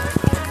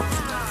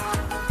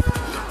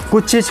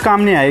कुछ चीज़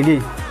काम नहीं आएगी।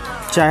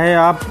 चाहे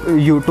आप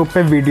यूट्यूब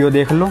पे वीडियो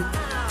देख लो,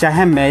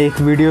 चाहे मैं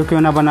एक वीडियो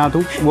क्यों ना बना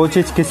दूँ, वो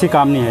चीज़ किसी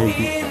काम नहीं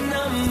आएगी।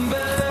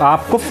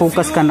 आपको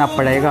फोकस करना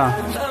पड़ेगा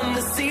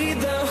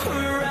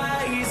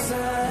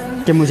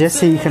कि मुझे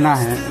सीखना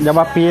है। जब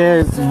आप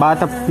ये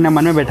बात अपने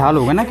मन में बैठा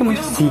लोगे ना कि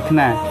मुझे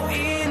सीखना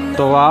है,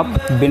 तो आप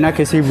बिना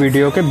किसी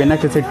वीडियो के, बिना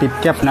किसी टिप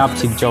के अपने आप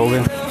सीख जाओगे।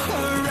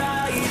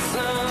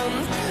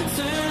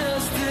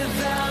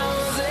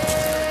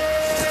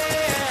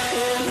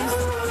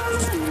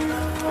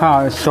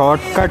 हाँ,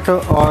 शॉर्टकट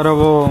और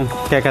वो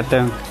क्या कहते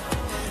हैं,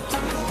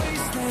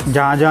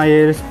 जहाँ जहाँ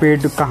एयर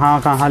स्पीड कहाँ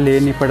कहाँ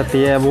लेनी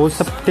पड़ती है, वो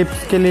सब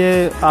टिप्स के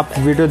लिए आप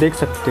वीडियो देख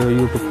सकते हो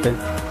यूट्यूब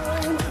पे।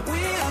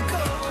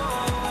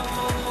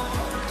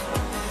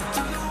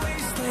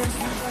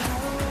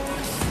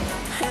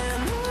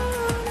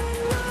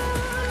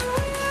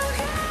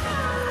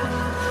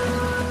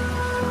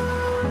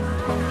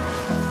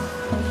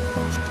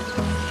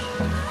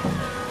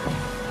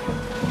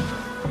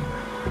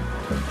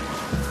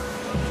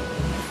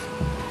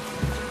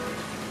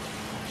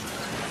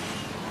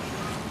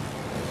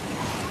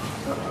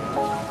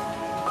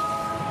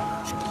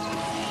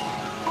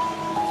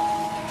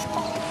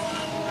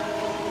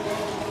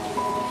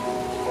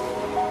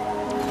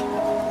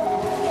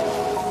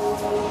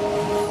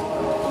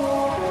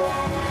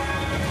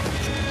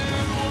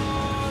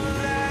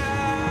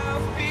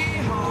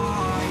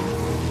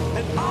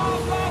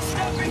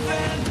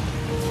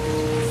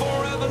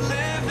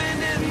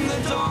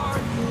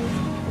 start.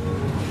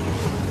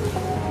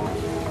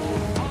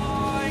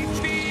 I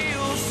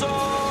feel so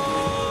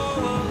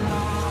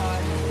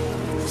alive.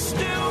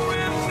 Still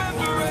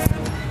remembering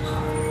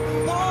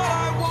what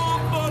I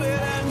want, but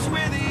it ends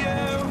with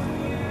you.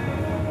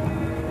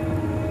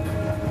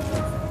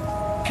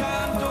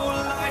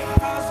 Candlelight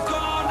has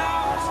gone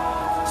out.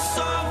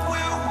 Some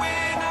will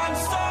win and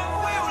some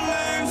will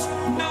lose.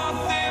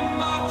 Nothing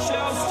much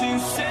else to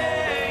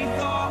say.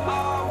 Thought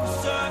I was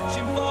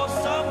searching for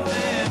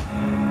something.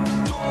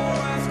 Door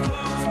has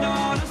closed,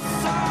 not a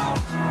sound.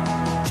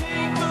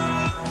 Take a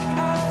look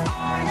as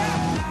I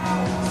am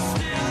now.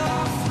 Still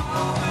I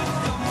smile when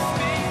don't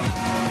speak.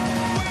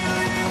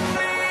 Will you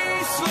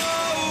please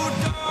slow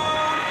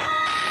down?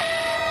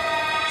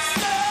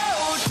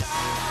 Slow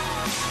down.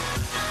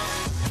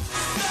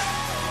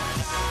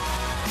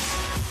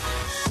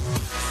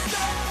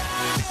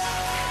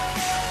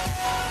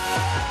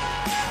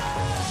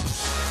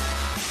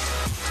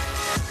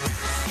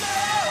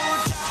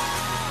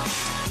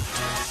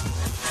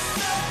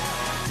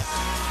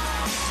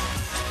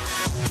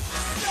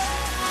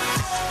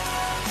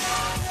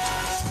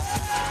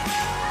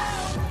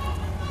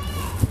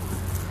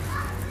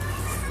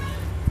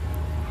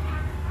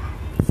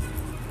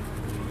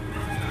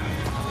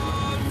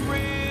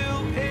 Unreal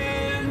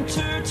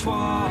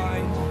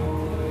intertwined,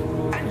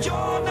 and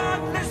you're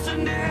not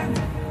listening.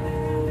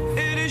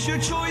 It is your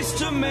choice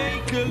to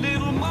make a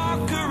little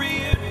mockery,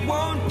 it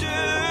won't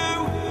do.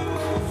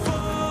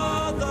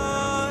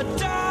 Further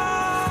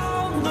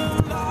down the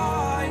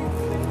line,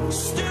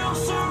 still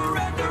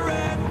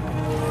surrendering,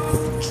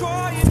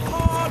 trying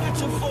harder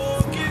to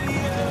forgive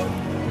you.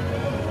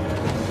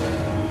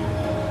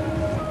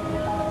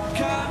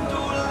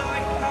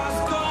 Candlelight has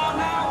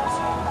gone out.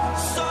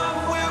 Some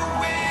will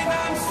win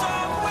and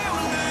some will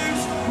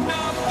lose.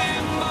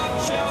 Nothing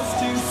much else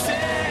to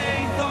say.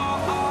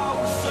 Thought I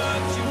was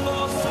searching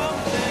for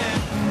something.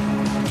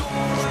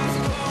 Door has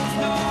closed,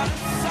 not a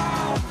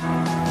sound.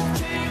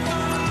 Take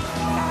a look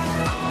as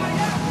I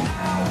am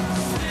now.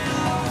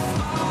 Still I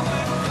smile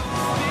when don't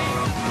speak.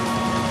 Will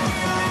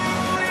you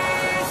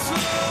please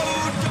slow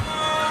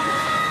down? Slow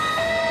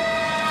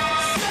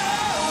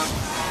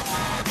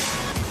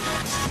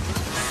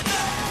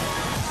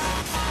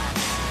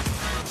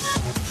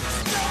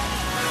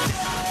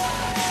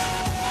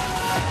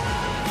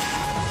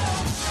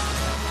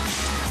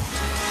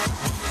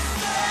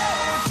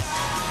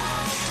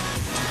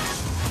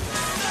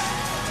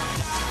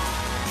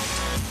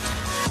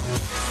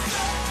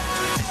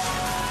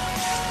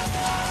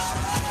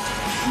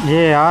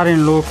ये यार इन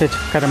लोगों के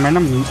चक्कर में ना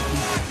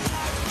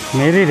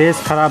मेरी race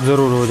ख़राब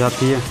ज़रूर हो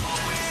जाती है।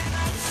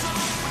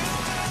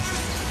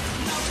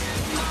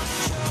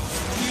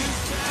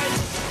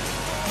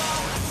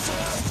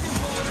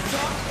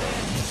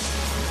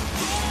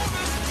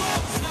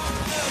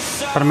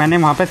 पर मैंने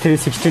वहाँ पे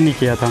 360 नहीं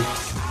किया था।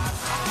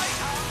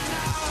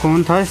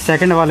 कौन था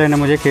सेकंड वाले ने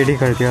मुझे केडी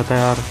कर दिया था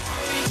यार।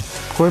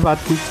 कोई बात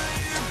नहीं,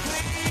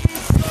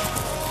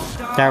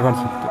 क्या कर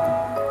सकते।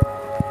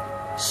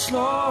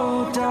 slow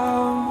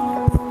down.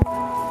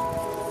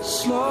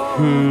 Slow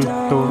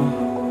तो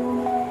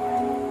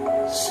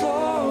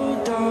slow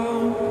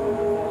down.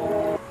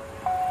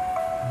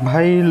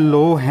 भाई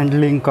लो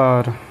हैंडलिंग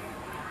कार,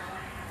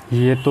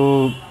 ये तो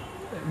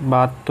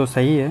बात तो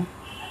सही है।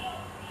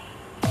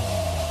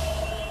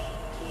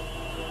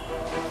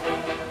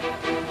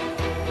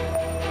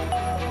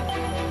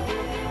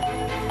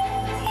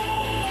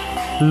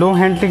 लो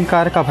हैंडलिंग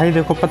कार का भाई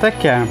देखो पता है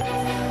क्या है,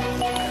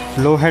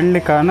 लो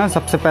हैंडलिंग कार ना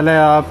सबसे पहले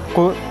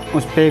आपको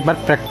उस पर एक बार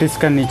प्रैक्टिस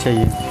करनी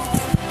चाहिए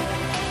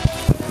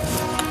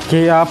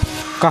कि आप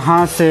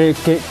कहाँ से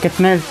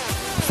कितने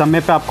समय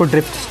पे आपको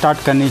ड्रिफ्ट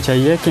स्टार्ट करनी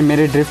चाहिए कि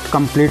मेरी ड्रिफ्ट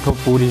कंप्लीट हो,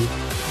 पूरी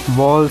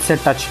वॉल से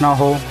टच ना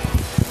हो,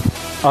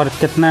 और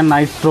कितना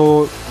नाइट्रो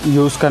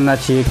यूज़ करना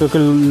चाहिए क्योंकि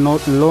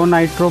लो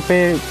नाइट्रो पे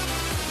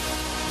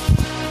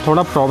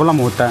थोड़ा प्रॉब्लम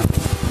होता है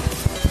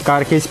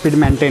कार की स्पीड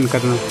मेंटेन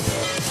करना।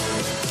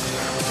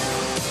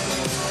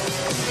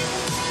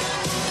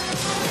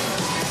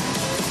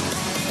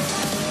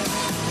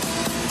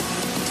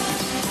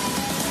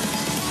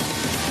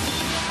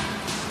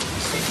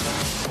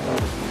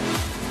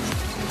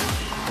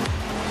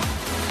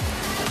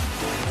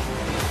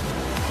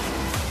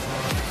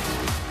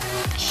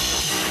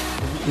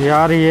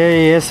 यार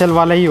ये ASL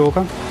वाला ही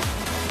होगा।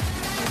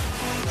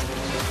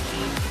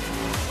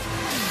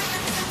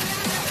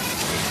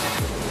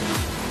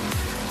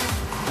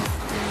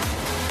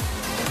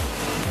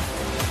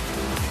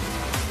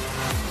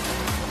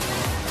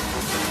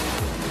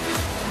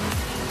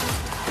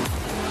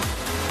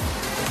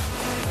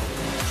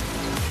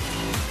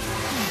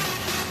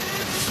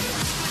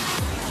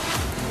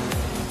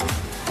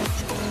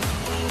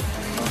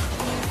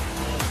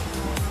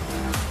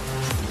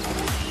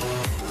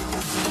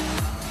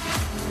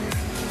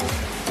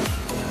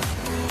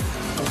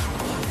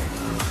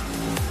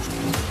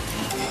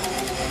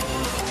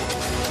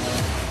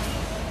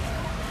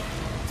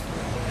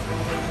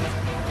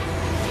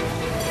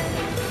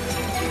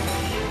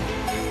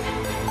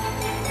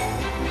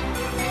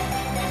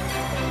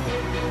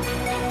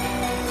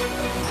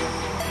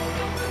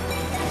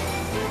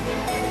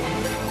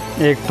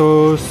 एक तो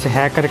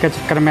हैकर के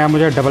चक्कर में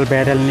मुझे डबल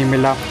बैरल नहीं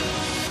मिला।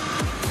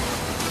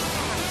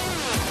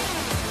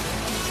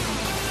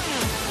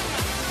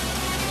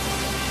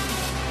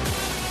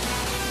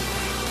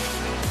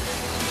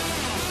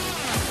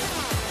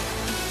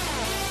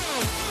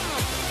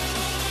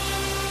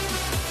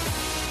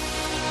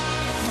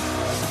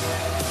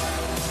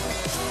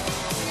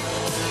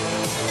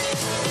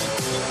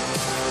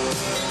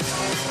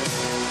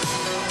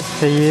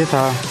 ये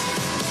था।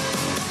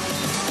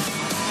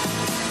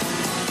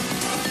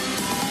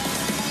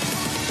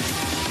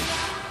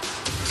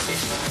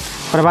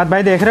 प्रभात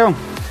भाई देख रहे हो,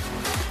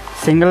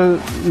 सिंगल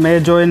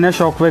में जो इन्हें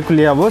शॉकवेव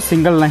लिया वो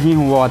सिंगल नहीं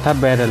हुआ था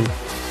बैरल।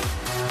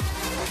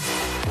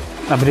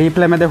 अब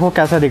रिप्ले में देखो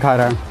कैसा दिखा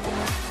रहा है।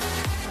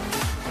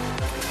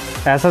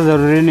 ऐसा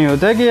ज़रूरी नहीं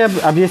होता कि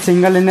अब ये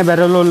सिंगल इन्हें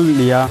बैरल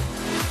लिया,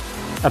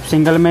 अब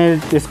सिंगल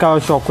में इसका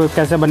शॉकवेव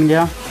कैसे बन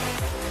गया।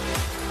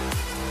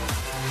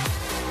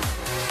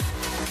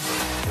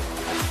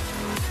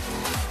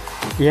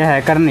 ये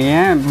हैकर नहीं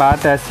है,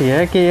 बात ऐसी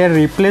है कि ये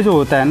रिप्ले जो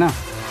होता है ना,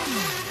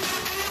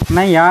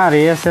 नहीं यार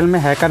ये असल में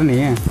हैकर नहीं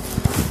है,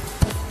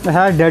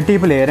 सारे डर्टी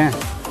प्लेयर हैं।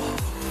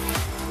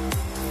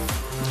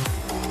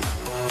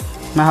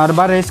 मैं हर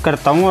बार रेस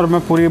करता हूँ और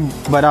मैं पूरी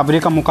बराबरी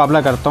का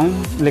मुकाबला करता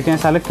हूँ, लेकिन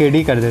साले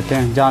केडी कर देते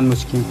हैं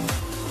जानबूझ के।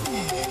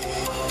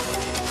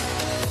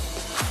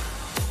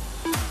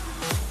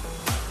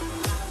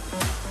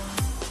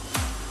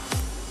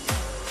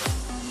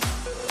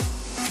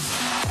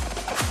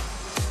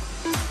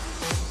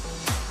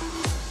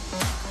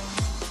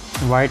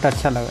 वाइट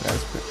अच्छा लग रहा है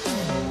इस पर।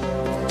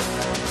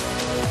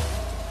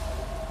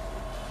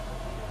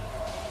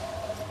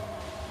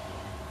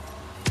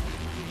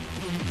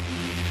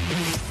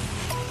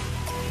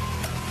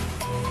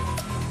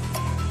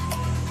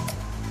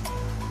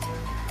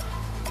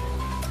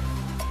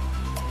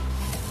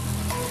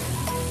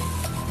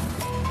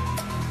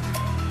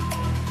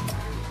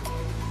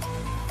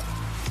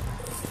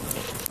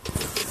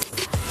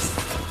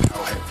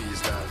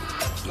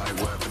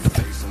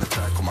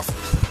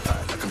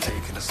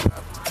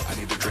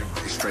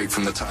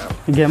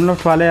 गेम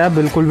लॉफ्ट वाले यार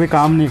बिल्कुल भी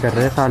काम नहीं कर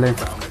रहे साले।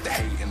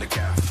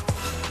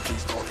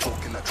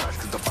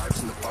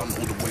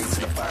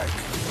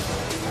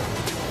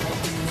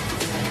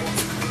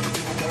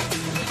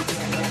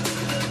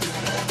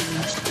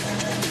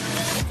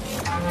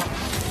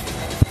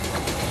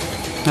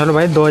 चलो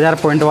भाई 2000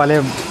 पॉइंट वाले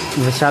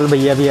विशाल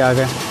भैया भी आ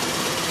गए।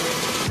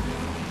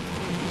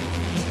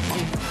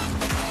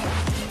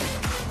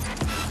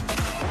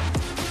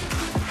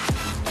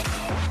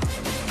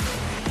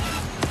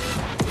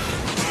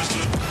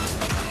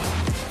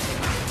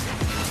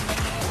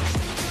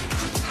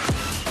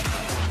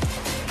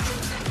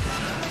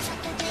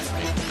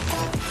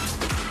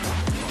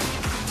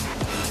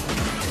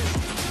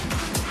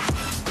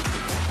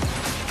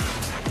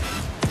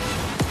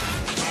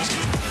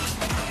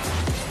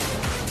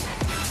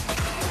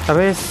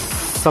 अबे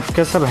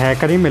सबके सब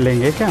हैकर ही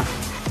मिलेंगे क्या?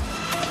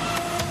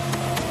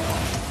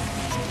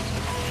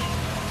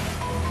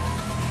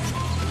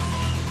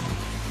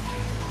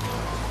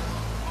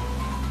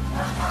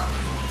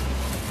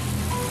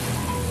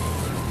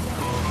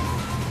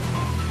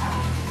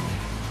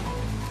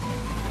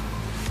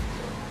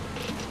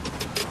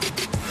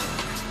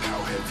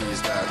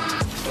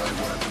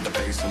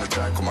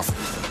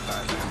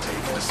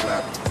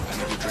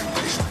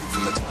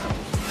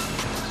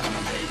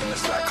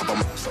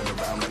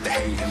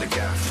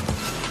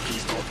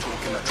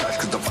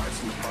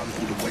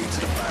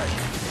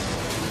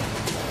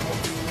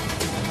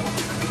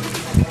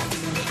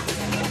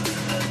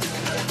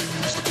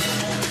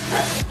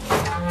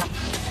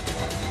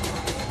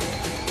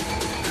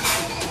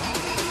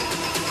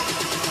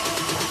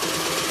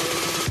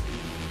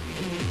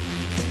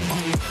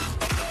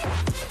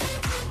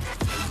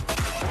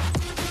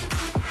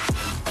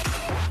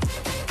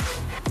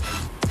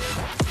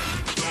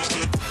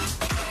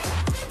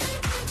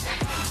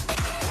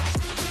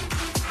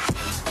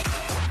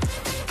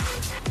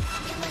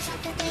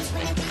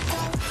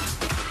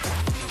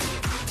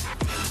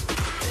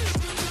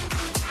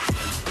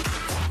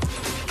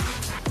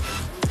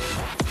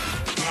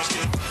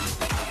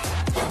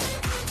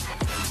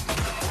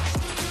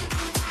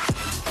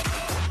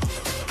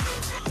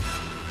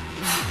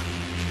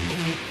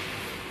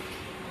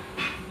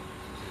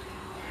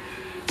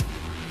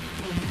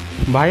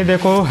 भाई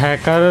देखो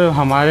हैकर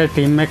हमारे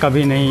टीम में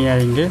कभी नहीं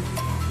आएंगे,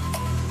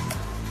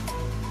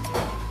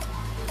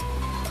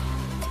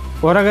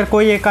 और अगर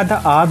कोई एक आधा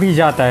आ भी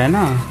जाता है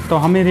ना तो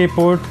हमें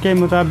रिपोर्ट के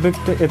मुताबिक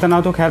तो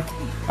इतना तो खैर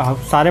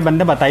सारे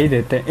बंदे बता ही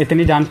देते हैं।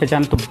 इतनी जान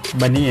पहचान तो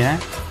बनी है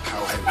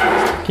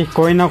कि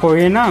कोई ना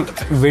कोई ना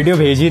वीडियो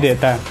भेज ही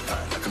देता है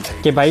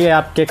कि भाई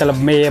आपके क्लब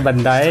में ये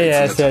बंदा है,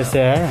 ऐसे ऐसे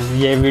है,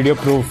 ये वीडियो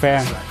प्रूफ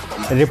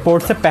है।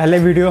 रिपोर्ट से पहले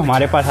वीडियो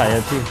हमारे पास आ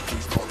जाती है,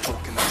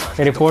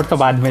 रिपोर्ट तो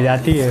बाद में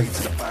जाती है।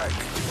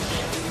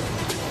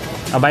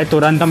 अब भाई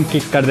तुरंत हम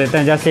किक कर देते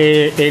हैं, जैसे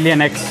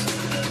एलियन एक्स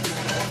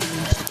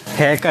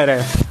हैकर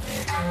है।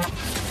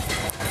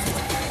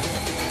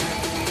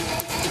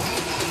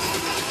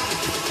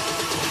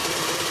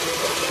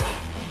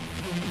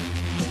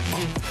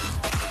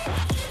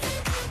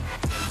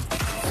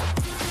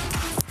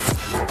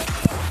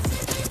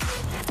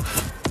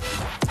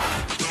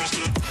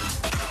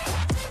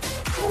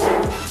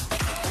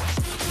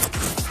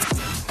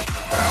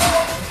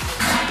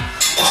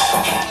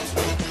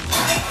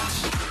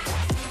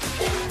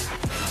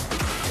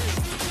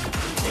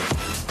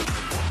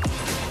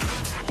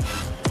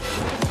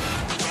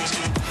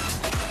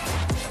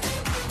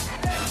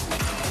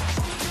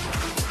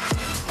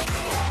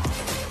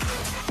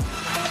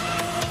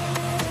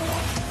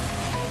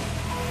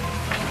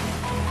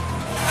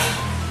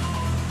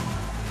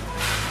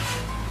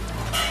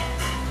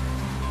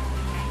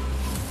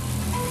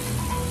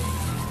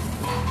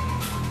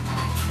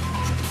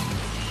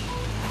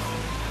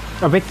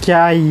 अबे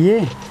क्या है ये,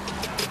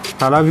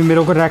 साला भी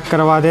मेरे को रैक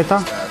करवा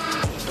देता।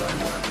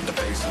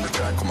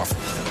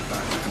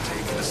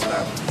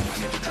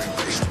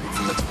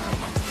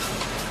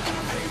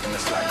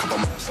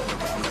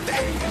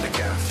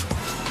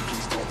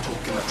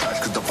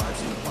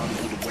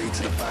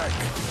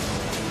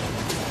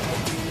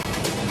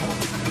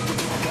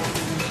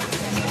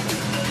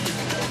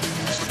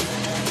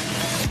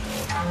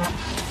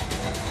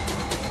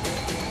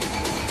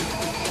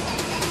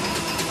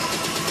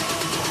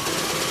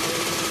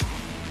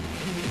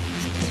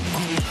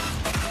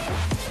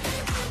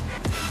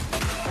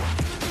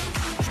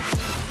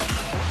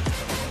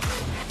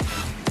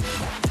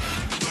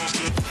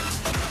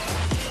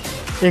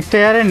 एक तो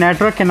यार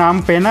नेटवर्क के नाम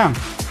पे ना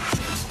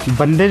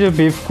बंदे जो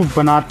बेवकूफ़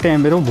बनाते हैं,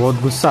 मेरे को बहुत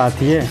गुस्सा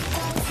आती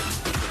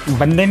है।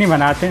 बंदे नहीं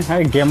बनाते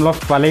हैं, गेम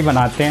लॉफ्ट वाले ही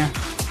बनाते हैं।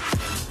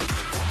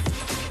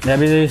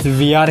 जब इस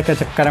VR के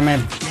चक्कर में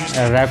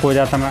रैक हो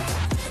जाता, मैं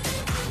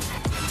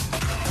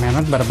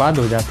मेहनत बर्बाद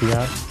हो जाती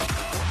यार।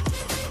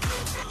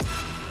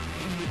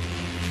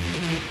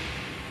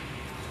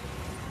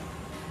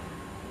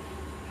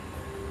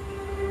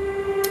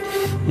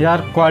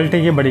 यार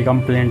क्वालिटी की बड़ी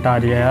कंप्लेंट आ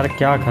रही है यार,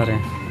 क्या करें,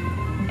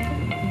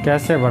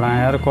 कैसे बढ़ाएं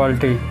यार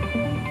क्वालिटी।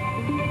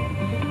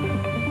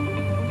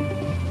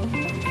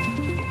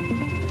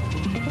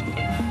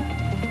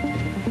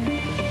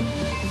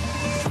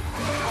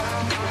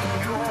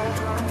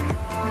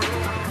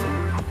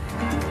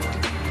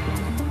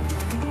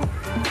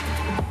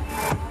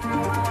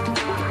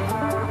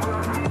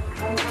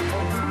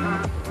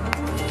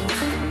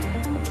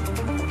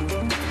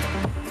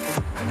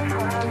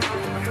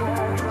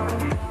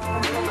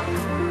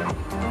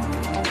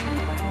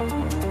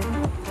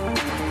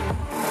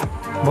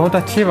 बहुत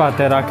अच्छी बात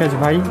है राकेश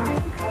भाई,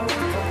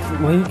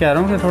 वही कह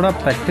रहा हूँ कि थोड़ा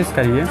प्रैक्टिस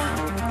करिए।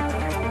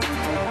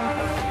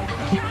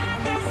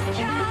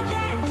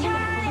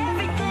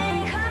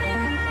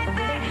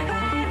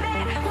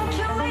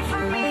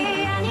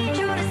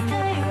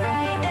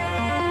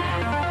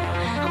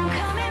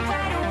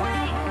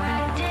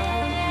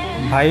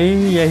 भाई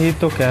यही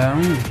तो कह रहा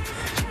हूँ।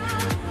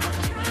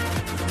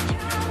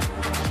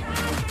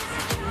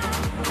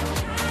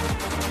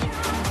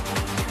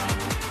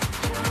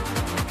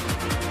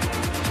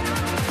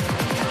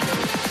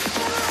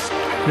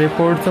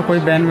 रिपोर्ट तो कोई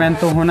बैन वैन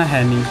तो होना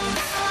है नहीं।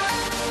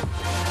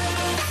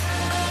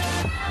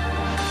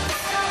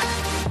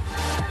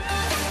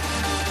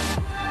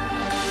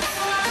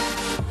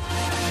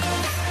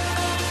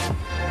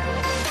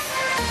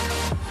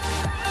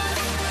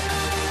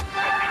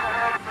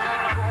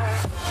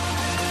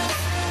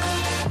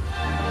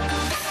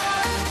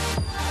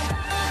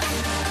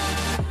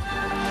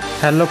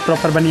 हेलो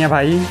प्रॉपर बनिया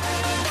भाई,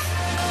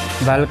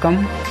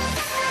 वेलकम।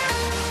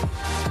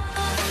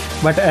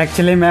 बट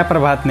एक्चुअली मैं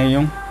प्रभात नहीं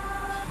हूँ,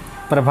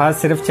 प्रभात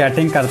सिर्फ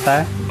चैटिंग करता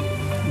है,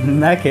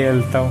 मैं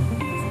खेलता हूँ।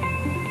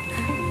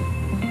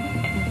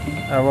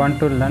 I want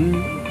to learn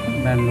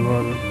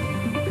manual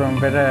from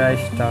where I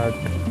start.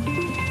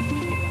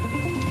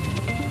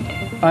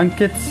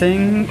 Ankit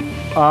Singh,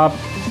 आप,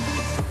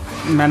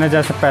 मैंने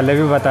जैसे पहले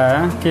भी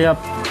बताया कि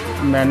आप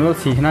मैनुअल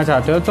सीखना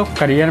चाहते हो तो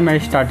करियर में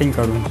स्टार्टिंग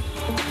करूँ,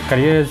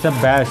 करियर इज़ द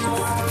बेस्ट।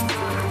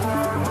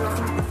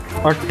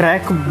 और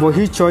ट्रैक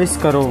वही चॉइस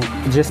करो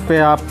जिस पे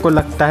आपको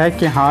लगता है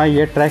कि हाँ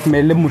ये ट्रैक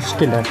मेरे लिए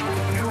मुश्किल है।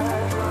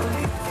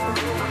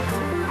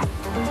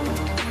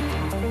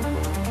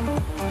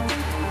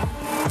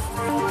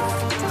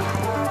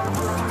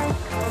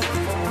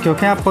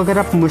 क्योंकि अगर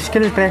आप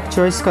मुश्किल ट्रैक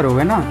चॉइस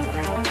करोगे ना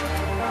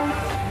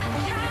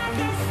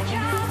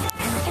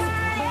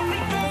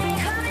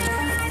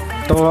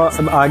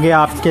तो आगे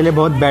आपके लिए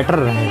बहुत बेटर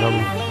रहेगा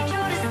वो।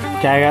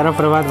 क्या कह रहा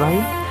प्रभात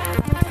भाई?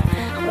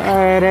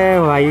 अरे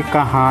भाई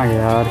कहाँ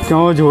यार,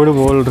 क्यों झूठ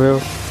बोल रहे हो?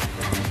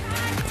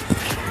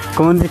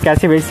 कौन सी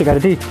कैसी बेइज्जती कर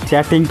दी?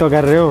 चैटिंग तो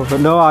कर रहे हो,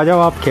 लो आ जाओ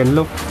आप खेल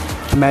लो,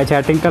 मैं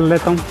चैटिंग कर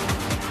लेता हूँ।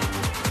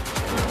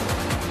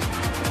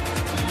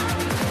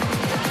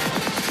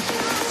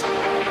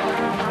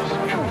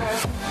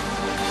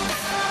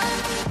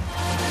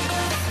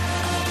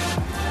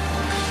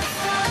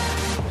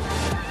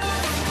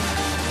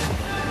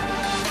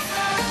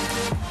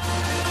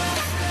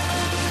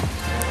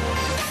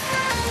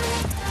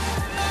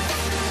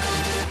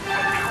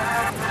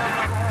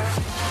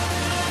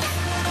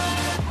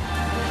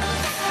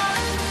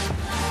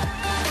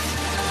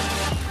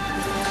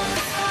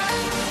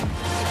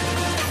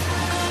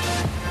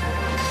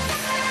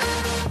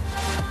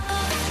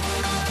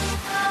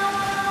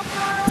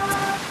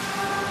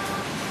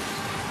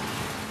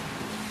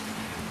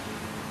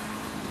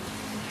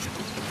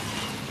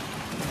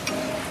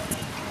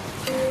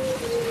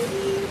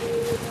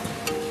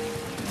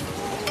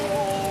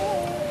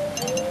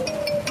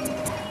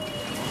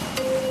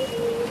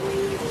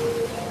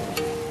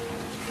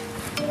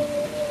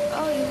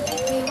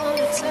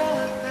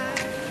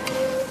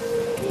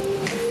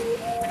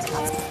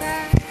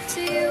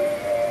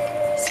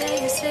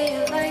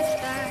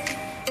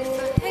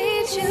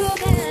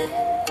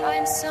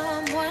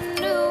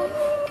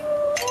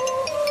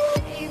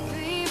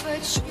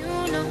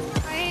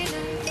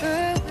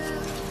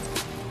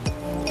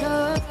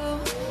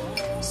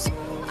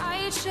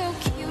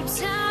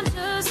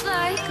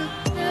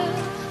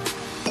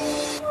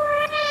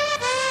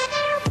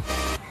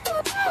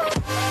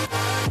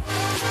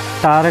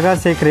 तारगा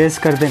से एक रेस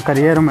कर दें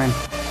करियर में।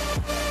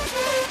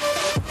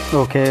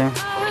 ओके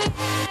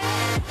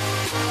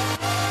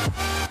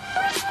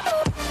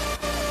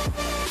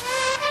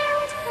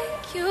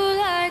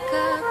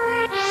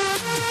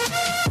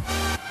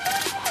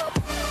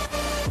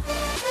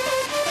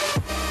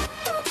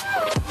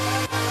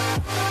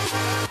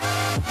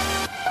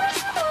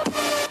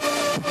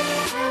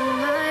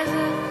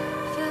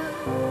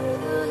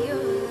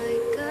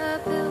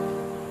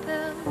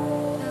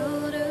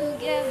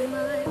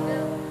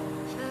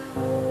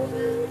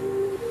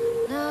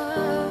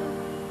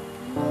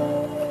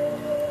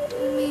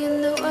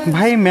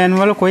भाई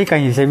मैनुअल कोई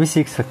कहीं से भी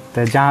सीख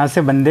सकता है, जहाँ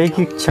से बंदे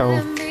की इच्छा हो।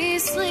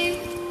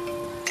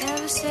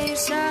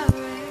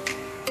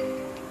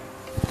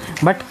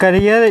 बट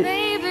करियर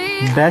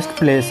बेस्ट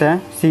प्लेस है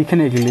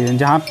सीखने के लिए,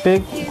 जहाँ पे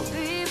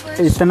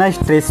इतना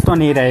स्ट्रेस तो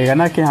नहीं रहेगा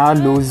ना कि हाँ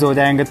लूज़ हो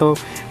जाएंगे तो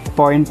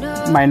पॉइंट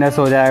माइनस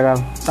हो जाएगा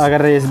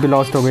अगर रेस भी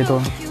लॉस्ट हो गई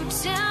तो।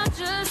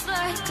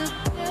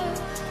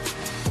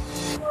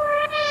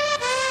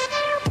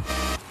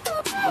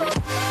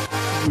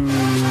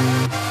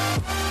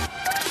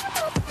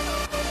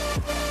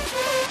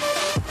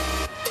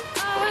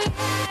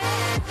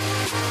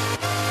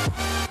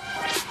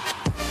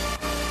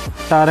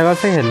 तारगा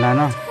से खेलना है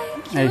ना,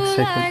 एक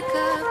सेकंड।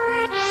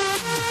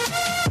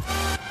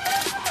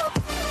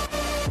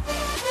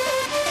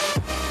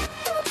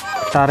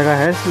 तारगा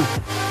है इसमें?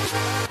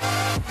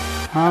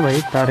 हाँ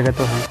भाई तारगा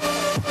तो है।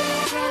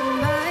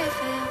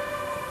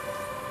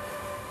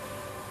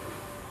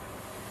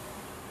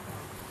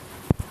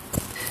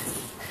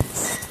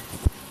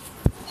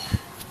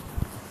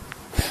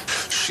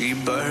 She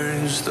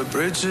burns the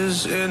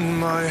bridges in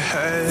my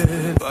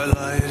head by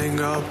lighting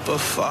up a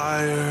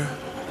fire.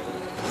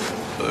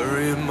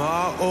 Bury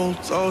my old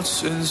thoughts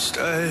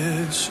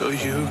instead so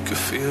you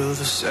could feel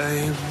the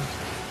same.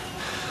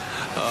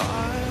 I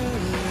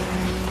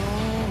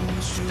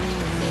lost you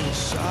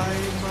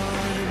inside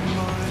my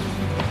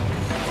mind.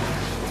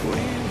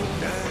 We would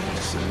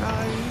dance the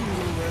night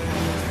away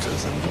to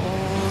the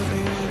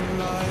morning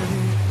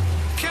light.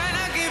 Can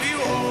I give you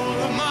all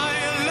of my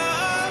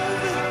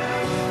love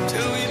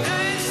till we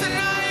dance the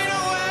night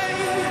away?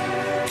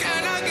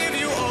 Can I give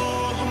you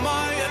all of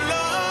my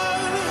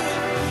love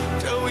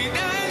till we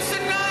dance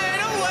the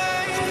night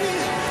away?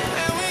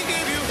 And we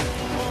give you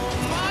all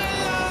my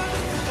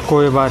love.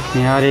 कोई बात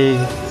नहीं यार,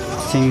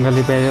 single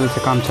ही पैदल से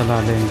काम चला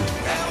लेंगे।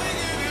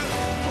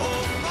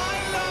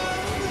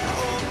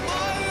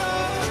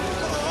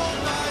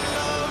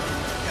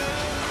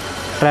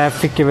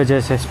 Traffic की वजह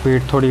से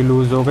स्पीड थोड़ी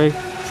लूज़ हो गई।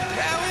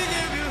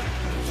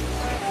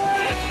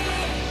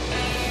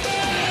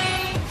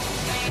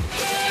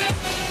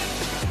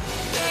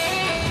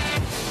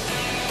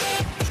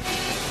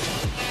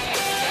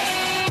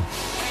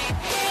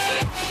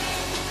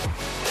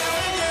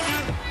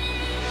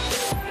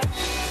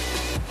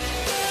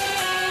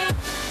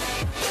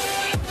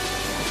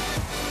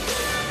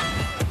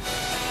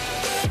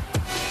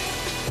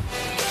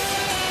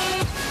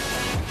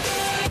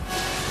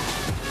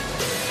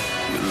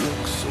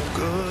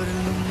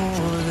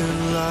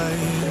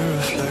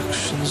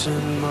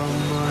 In my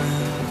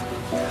mind,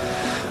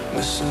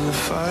 missing the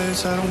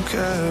fights. I don't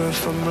care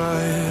if I'm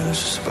right,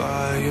 just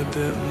buy a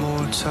bit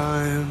more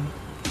time.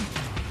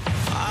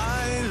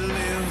 I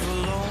live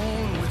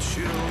alone with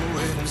you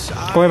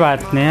inside. कोई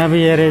बात नहीं,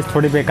 अभी ये रेस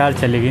थोड़ी बेकार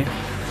चलेगी।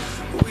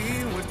 We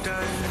would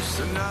dance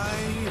the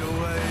night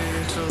away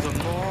till the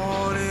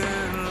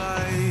morning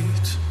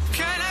light.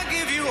 Can I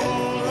give you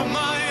all of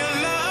my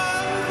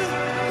love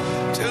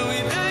till we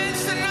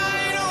dance the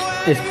night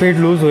away? Speed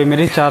loose हुई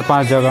मेरी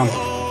 4-5 जगह।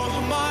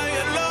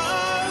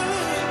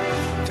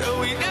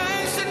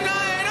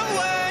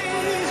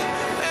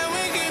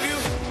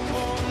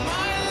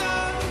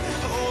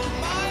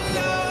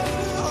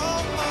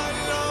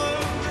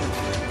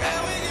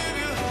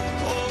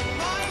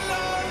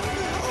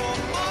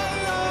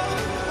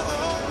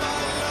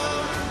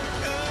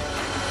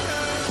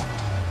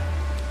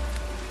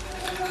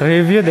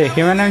 रिव्यू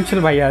देखी मैंने अंशुल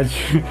भाई आज।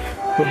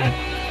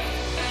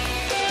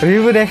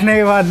 रिव्यू देखने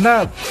के बाद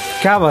ना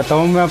क्या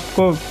बताऊँ मैं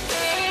आपको,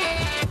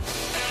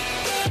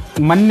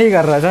 मन नहीं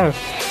कर रहा था।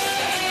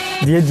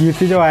 ये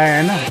जीपी जो आया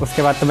है ना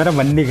उसके बाद तो मेरा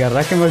मन नहीं कर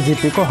रहा कि मैं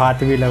जीपी को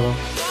हाथ भी लगाऊं।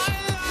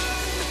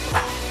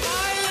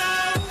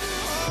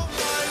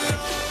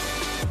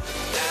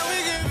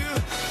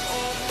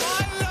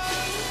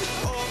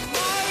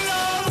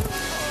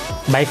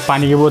 बाइक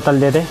पानी की बोतल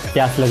दे दे,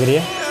 प्यास लग रही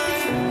है।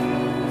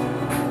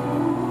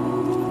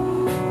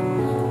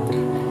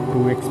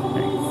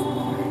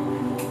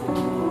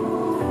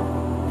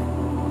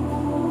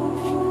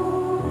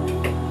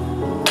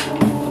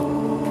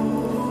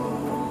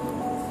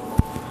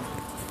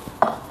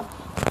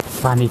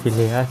 पानी पी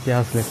ले यार,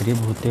 प्यास लग रही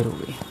है, बहुत देर हो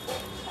गई।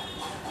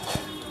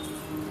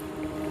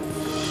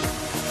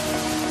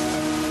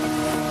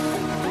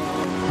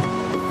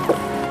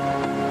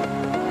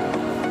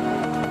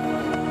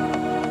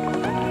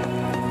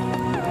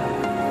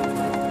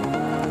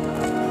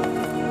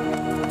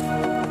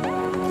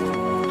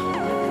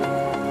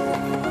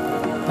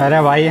 अरे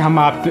भाई हम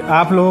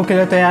आप लोगों के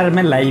लिए तो यार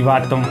मैं लाइव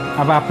आता हूँ,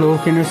 अब आप लोगों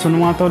के लिए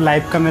सुनूंगा तो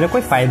लाइव का मेरा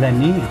कोई फ़ायदा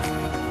नहीं है।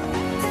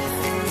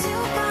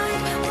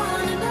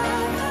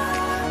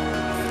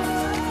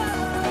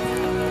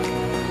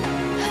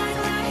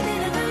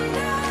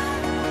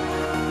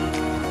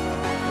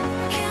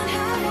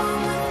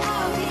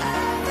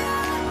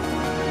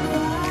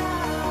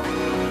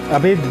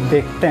 अभी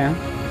देखते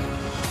हैं।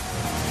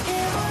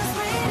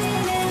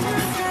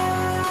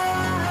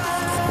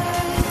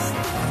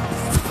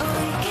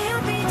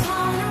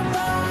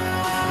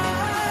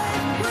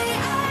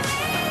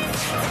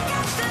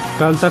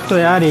 कल तक तो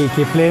यार एक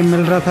ही प्लेयर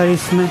मिल रहा था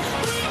इसमें।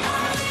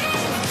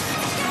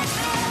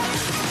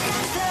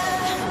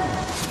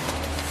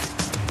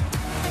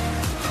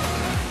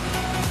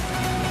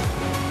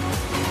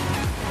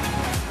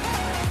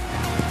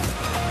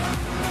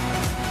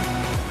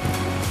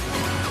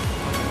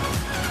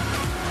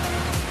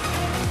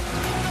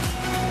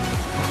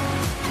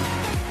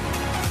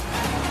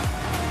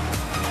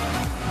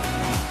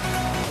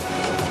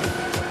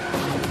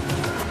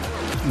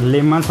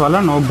 लेमन्स वाला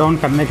नॉकडाउन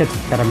करने के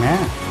चक्कर में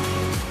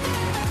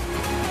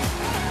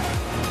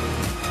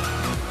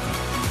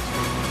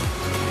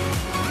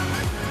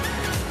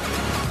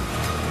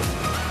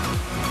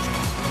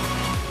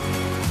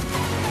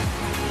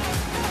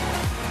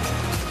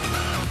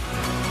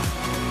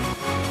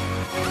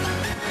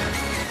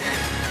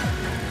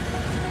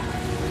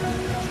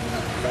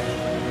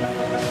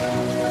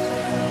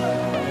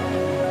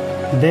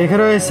देख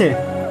रहे हो इसे।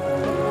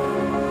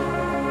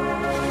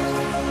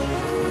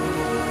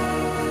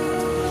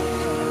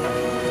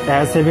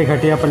 ऐसे भी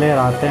घटिया प्लेयर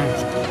आते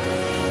हैं।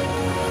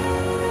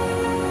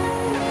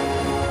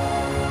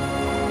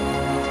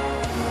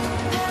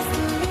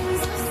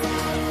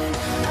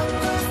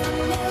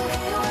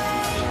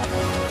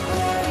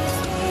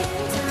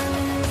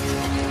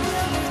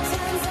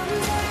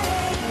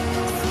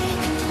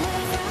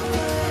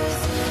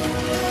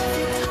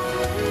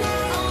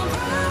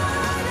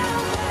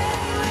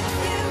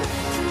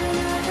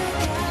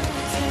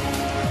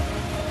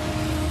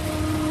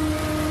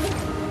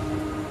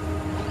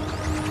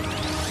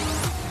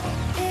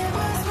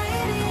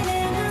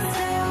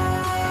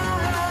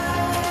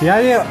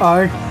 यार ये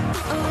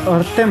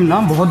अर्तेम ना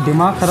बहुत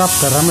दिमाग ख़राब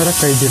कर रहा है मेरा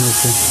कई दिनों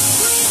से।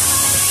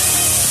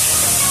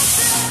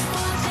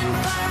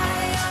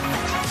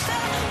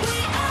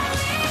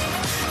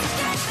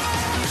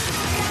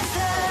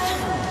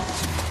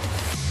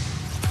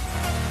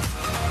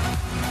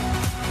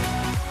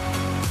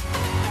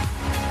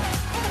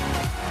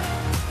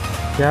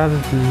 यार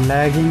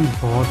लैगिंग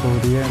बहुत हो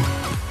रही है।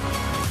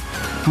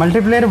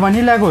 मल्टीप्लेयर 1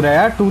 ही लैग हो रहा है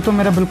यार, 2 तो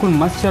मेरा बिल्कुल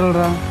मस्त चल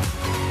रहा है।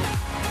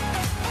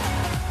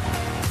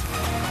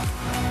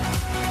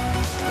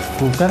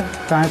 कुकर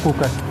कहाँ है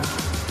कुकर?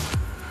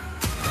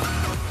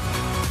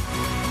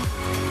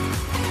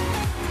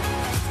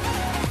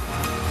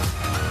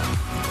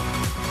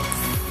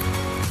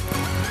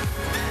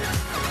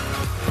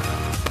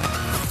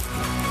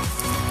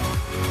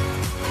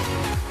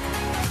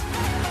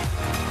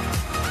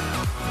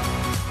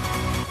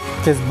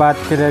 किस बात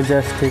के लिए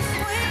जस्टिस?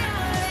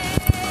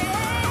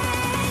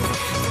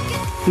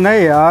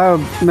 नहीं यार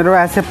मेरे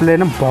ऐसे प्ले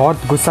ना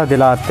बहुत गुस्सा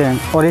दिलाते हैं,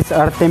 और इस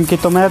अर्तेम की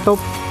तो मैं तो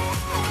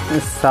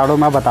साड़ों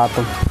में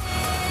बताता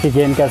हूँ कि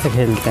गेम कैसे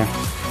खेलते हैं।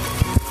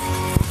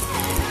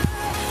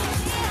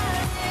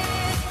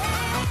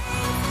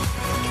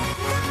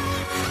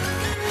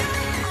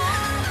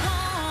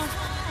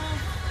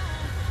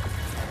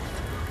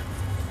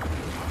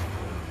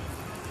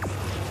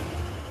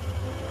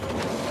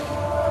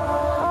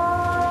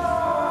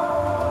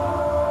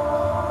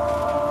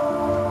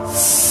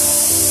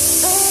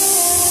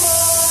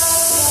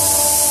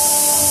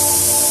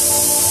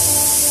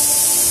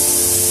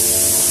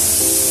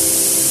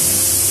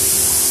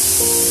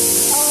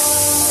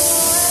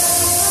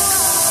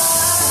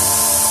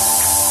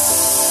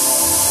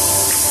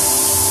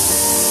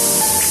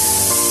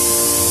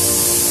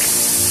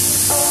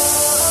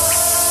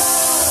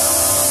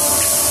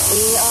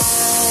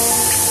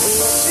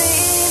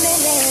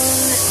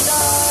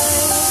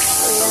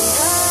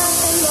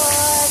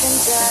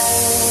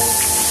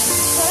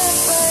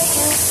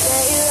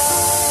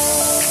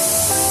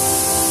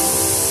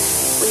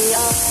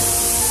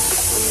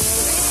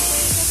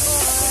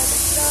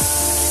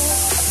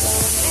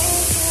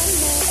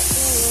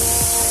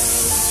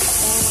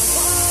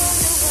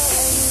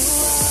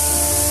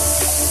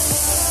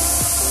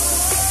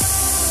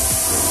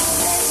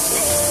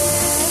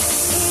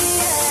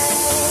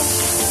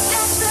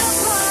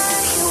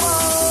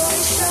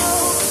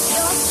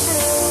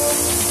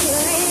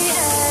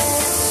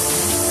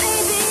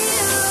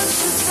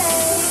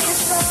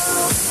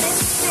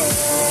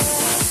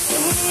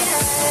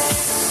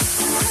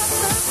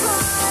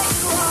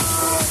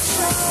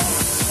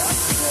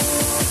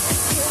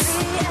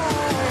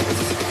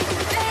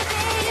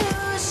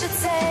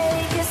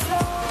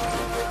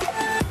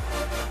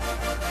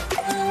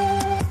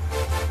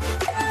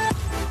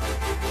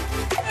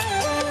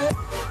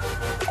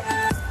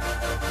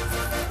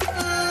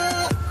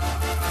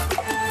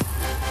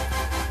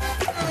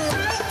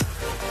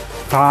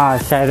 हाँ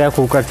शायद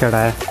कुकर चढ़ा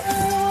है,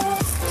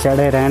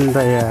 चढ़े रहने दो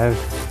यार।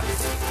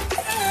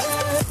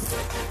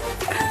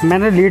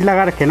 मैंने लीड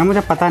लगा रखे ना,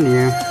 मुझे पता नहीं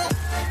है।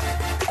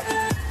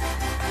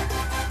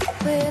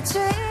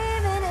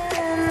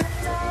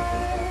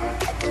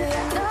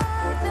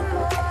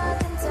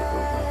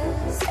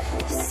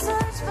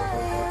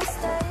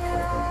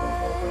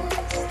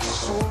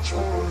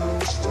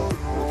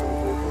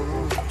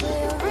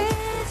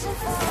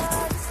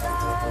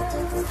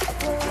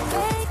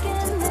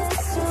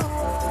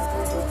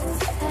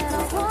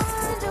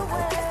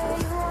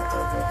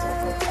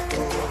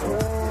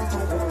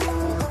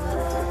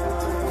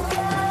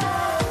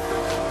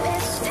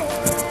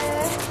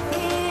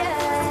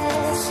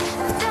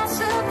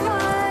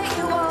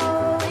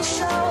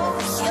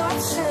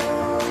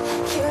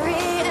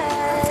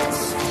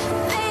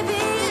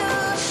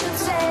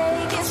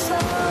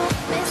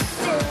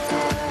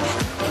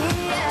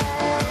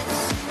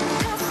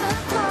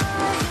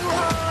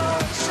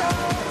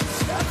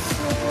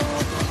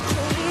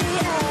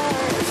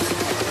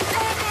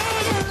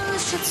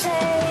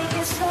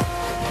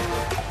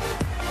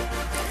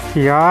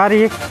 यार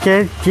ये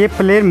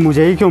प्लेयर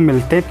मुझे ही क्यों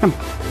मिलते इतना।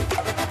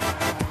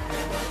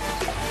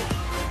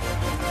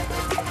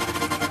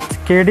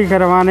 केडी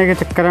करवाने के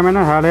चक्कर में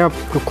ना सारे अब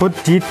खुद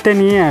जीतते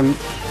नहीं हैं,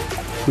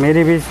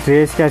 मेरी भी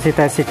रेस कैसी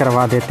तैसी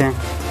करवा देते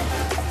हैं।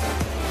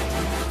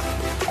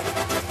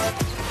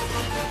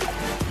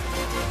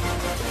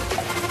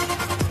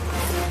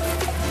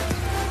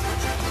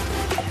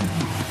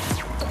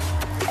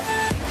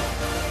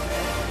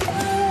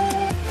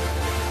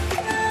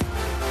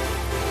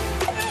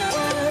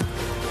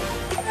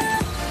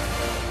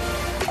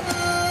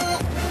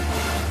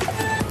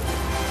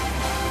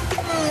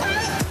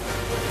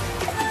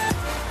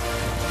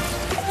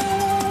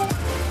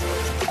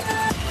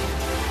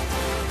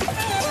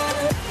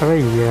 अबे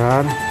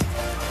यार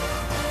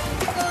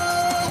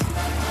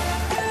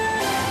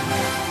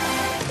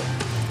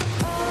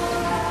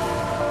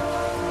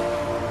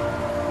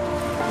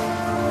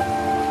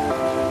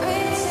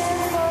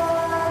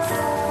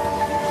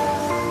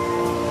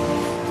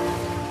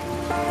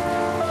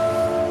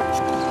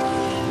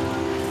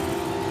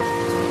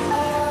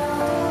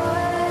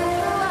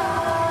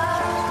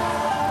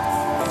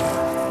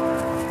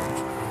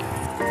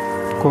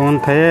कौन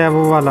था ये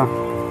वो वाला?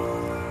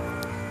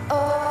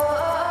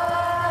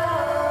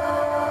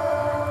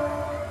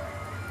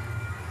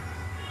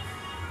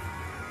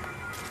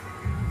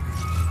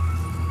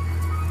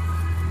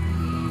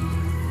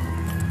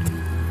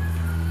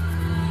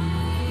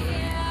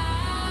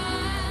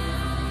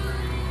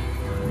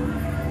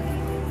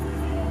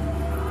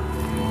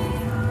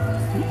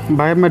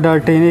 भाई मैं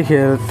डर्टी नहीं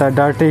खेलता,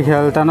 डर्टी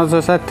खेलता ना तो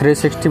शायद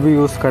 360 भी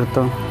यूज़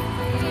करता हूँ,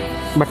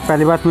 बट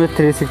पहली बात मुझे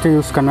 360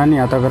 यूज़ करना नहीं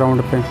आता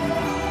ग्राउंड पे,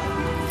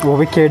 वो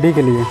भी केडी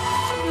के लिए।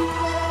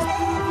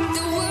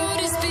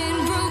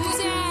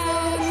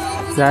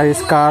 यार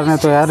इस कार ने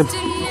तो यार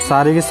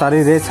सारी की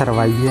सारी रेस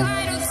हरवाई है।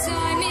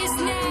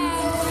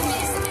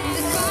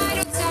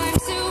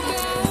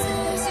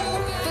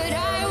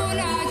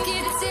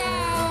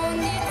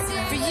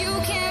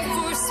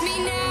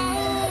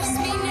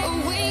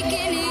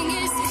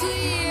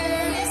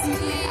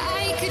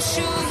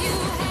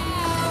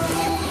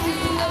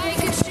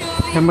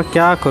 मैं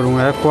क्या करूँ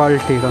यार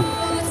क्वालिटी का।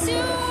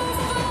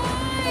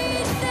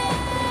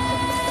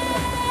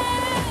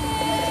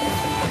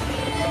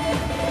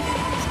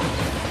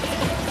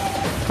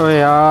 तो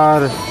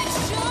यार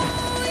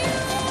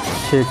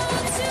शिट।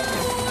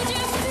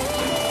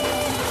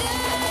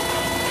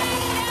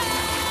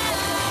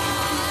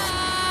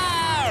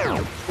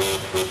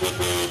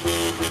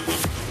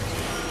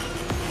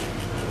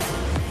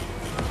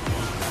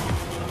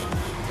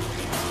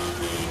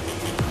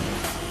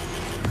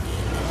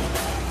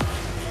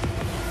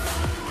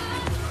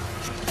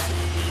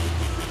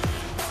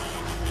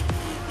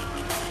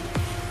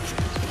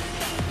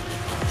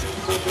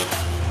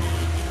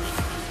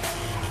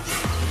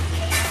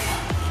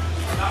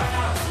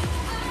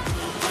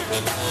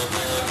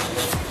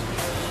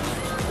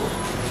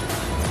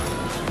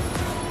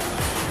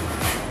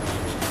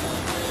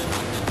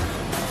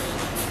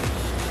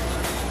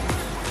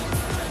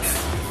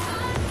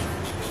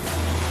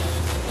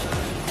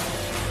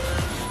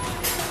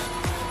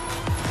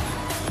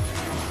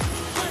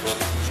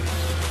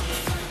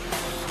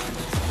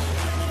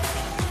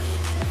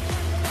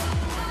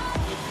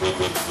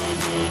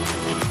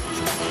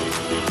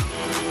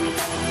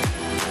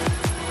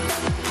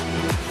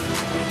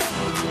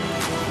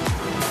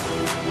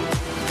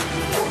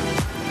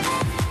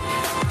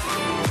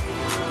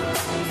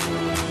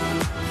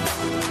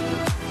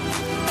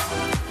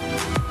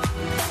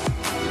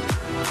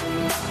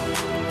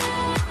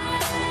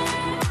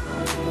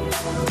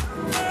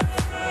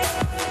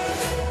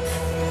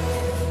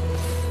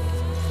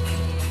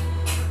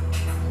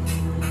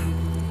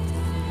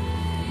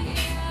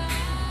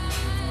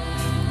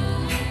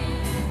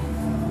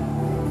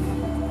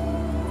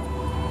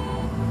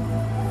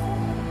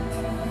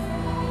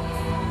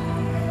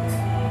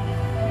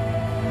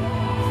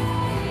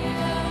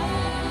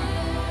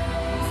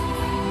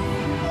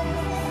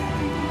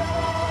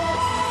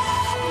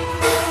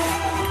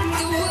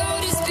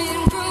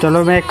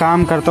 चलो मैं एक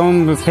काम करता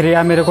हूँ, फिर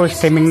यार मेरे को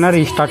स्ट्रीमिंग ना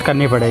रीस्टार्ट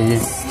करनी पड़ेगी।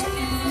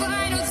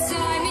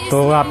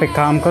 तो आप एक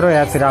काम करो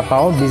यार, फिर आप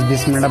आओ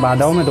 20-20 मिनट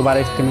बाद आओ, मैं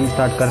दोबारा स्ट्रीमिंग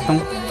स्टार्ट करता हूँ।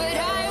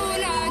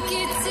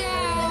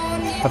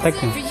 पता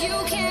क्यों?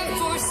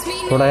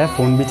 थोड़ा यार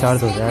फ़ोन भी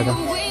चार्ज हो जाएगा।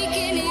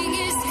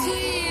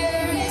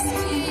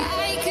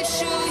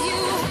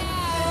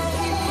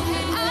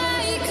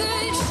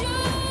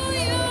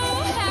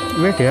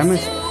 वेट यार, मैं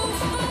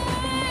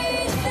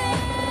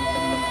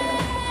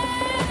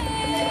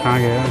कहाँ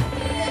गया?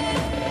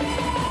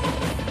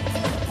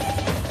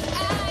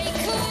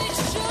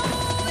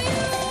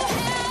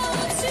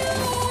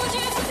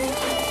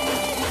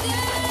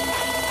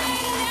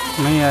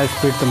 नहीं यार,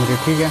 स्पीड तो मुझे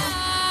ठीक है,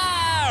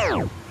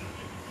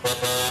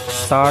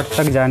 60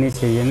 तक जानी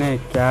चाहिए ना।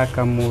 क्या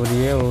कम हो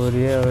रही है,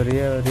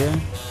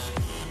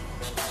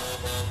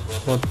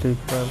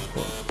 45,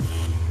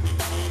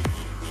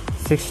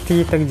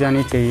 60 तक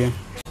जानी चाहिए।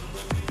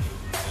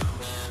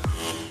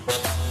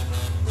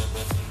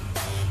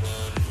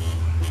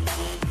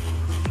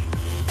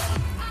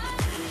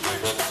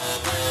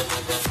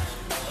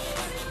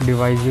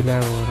 डिवाइस भी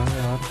लैग हो रहा है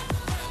यार।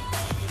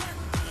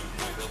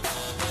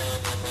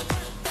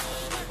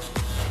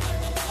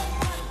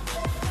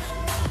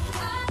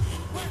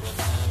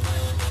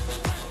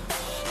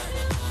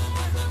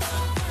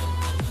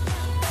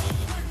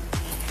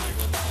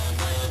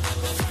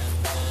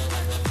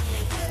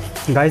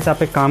 गाइस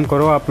आप एक काम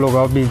करो, आप लोग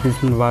आओ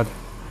 20-20 मिनट बाद।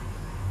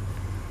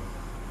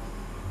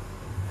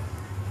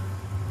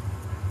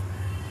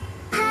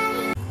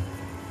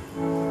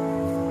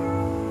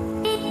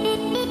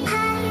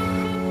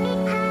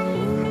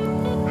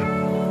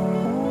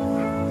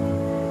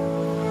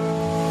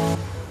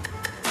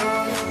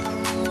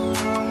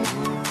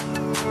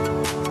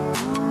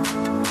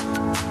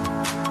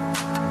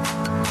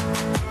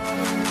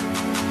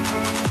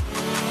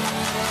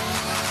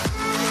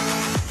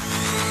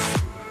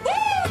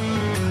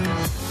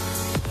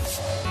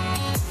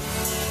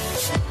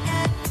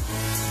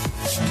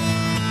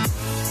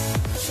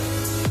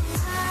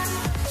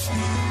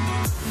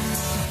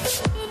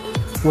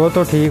 वो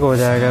तो ठीक हो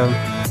जाएगा।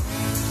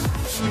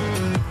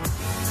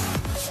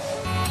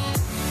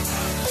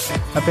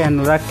 अबे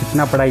अनुराग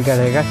कितना पढ़ाई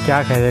करेगा,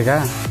 क्या करेगा?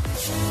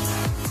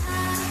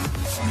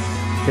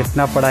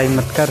 कितना पढ़ाई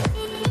मत कर।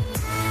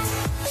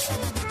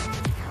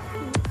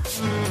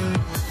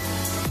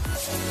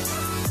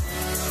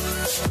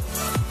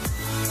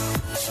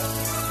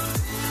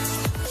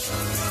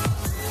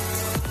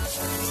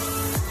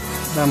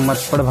 मत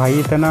पढ़ भाई,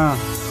 इतना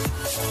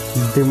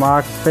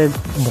दिमाग पे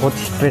बहुत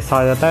स्ट्रेस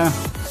आ जाता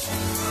है,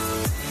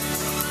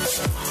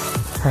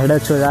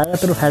 हेडेक हो जाएगा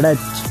तो हेडेक।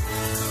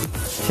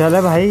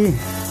 चले भाई,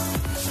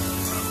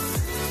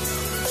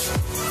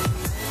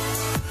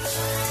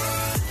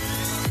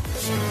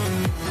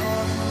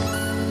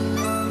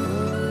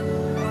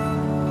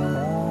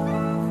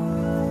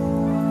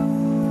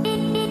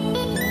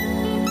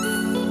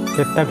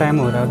 कितना टाइम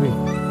हो रहा है अभी?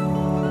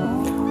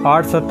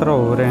 8:17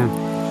 हो रहे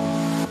हैं।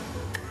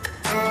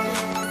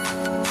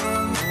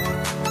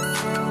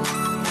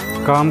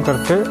 काम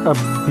करते अब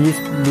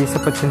 20 से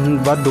 25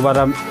 मिनट बाद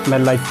दोबारा मैं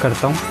लाइव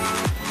करता हूँ।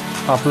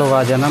 आप लोग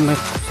आ जाना, मैं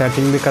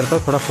सेटिंग भी करता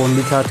हूँ, थोड़ा फ़ोन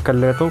भी चार्ज कर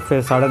लेता हूँ,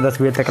 फिर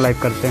 10:30 बजे तक लाइव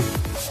करते हैं।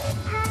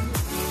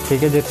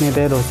 ठीक है, जितनी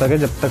देर हो सके,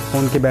 जब तक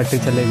फ़ोन की बैटरी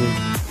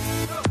चलेगी।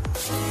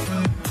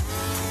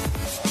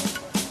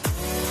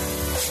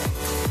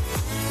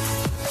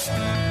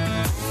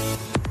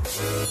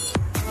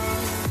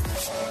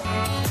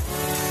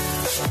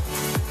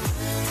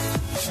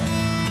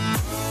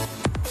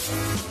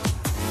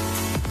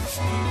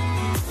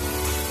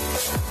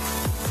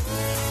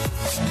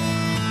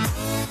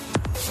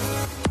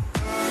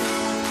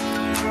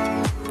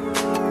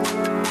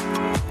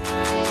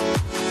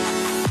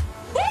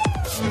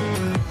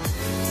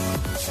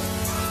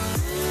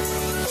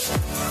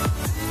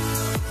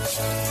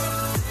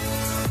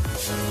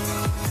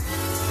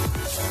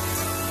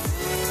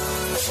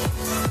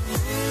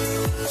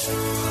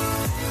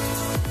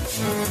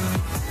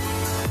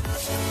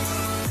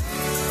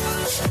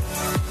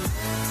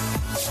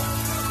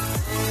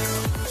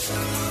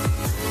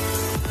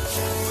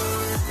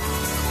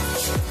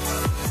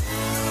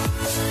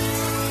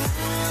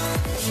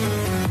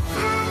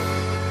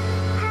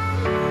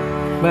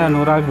 भाई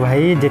अनुराग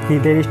भाई, जितनी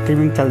देर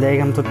स्ट्रीमिंग चल जाएगी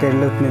हम तो तेरे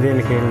लिए उतनी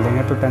देर खेल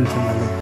देंगे, तो टेंशन ना ले।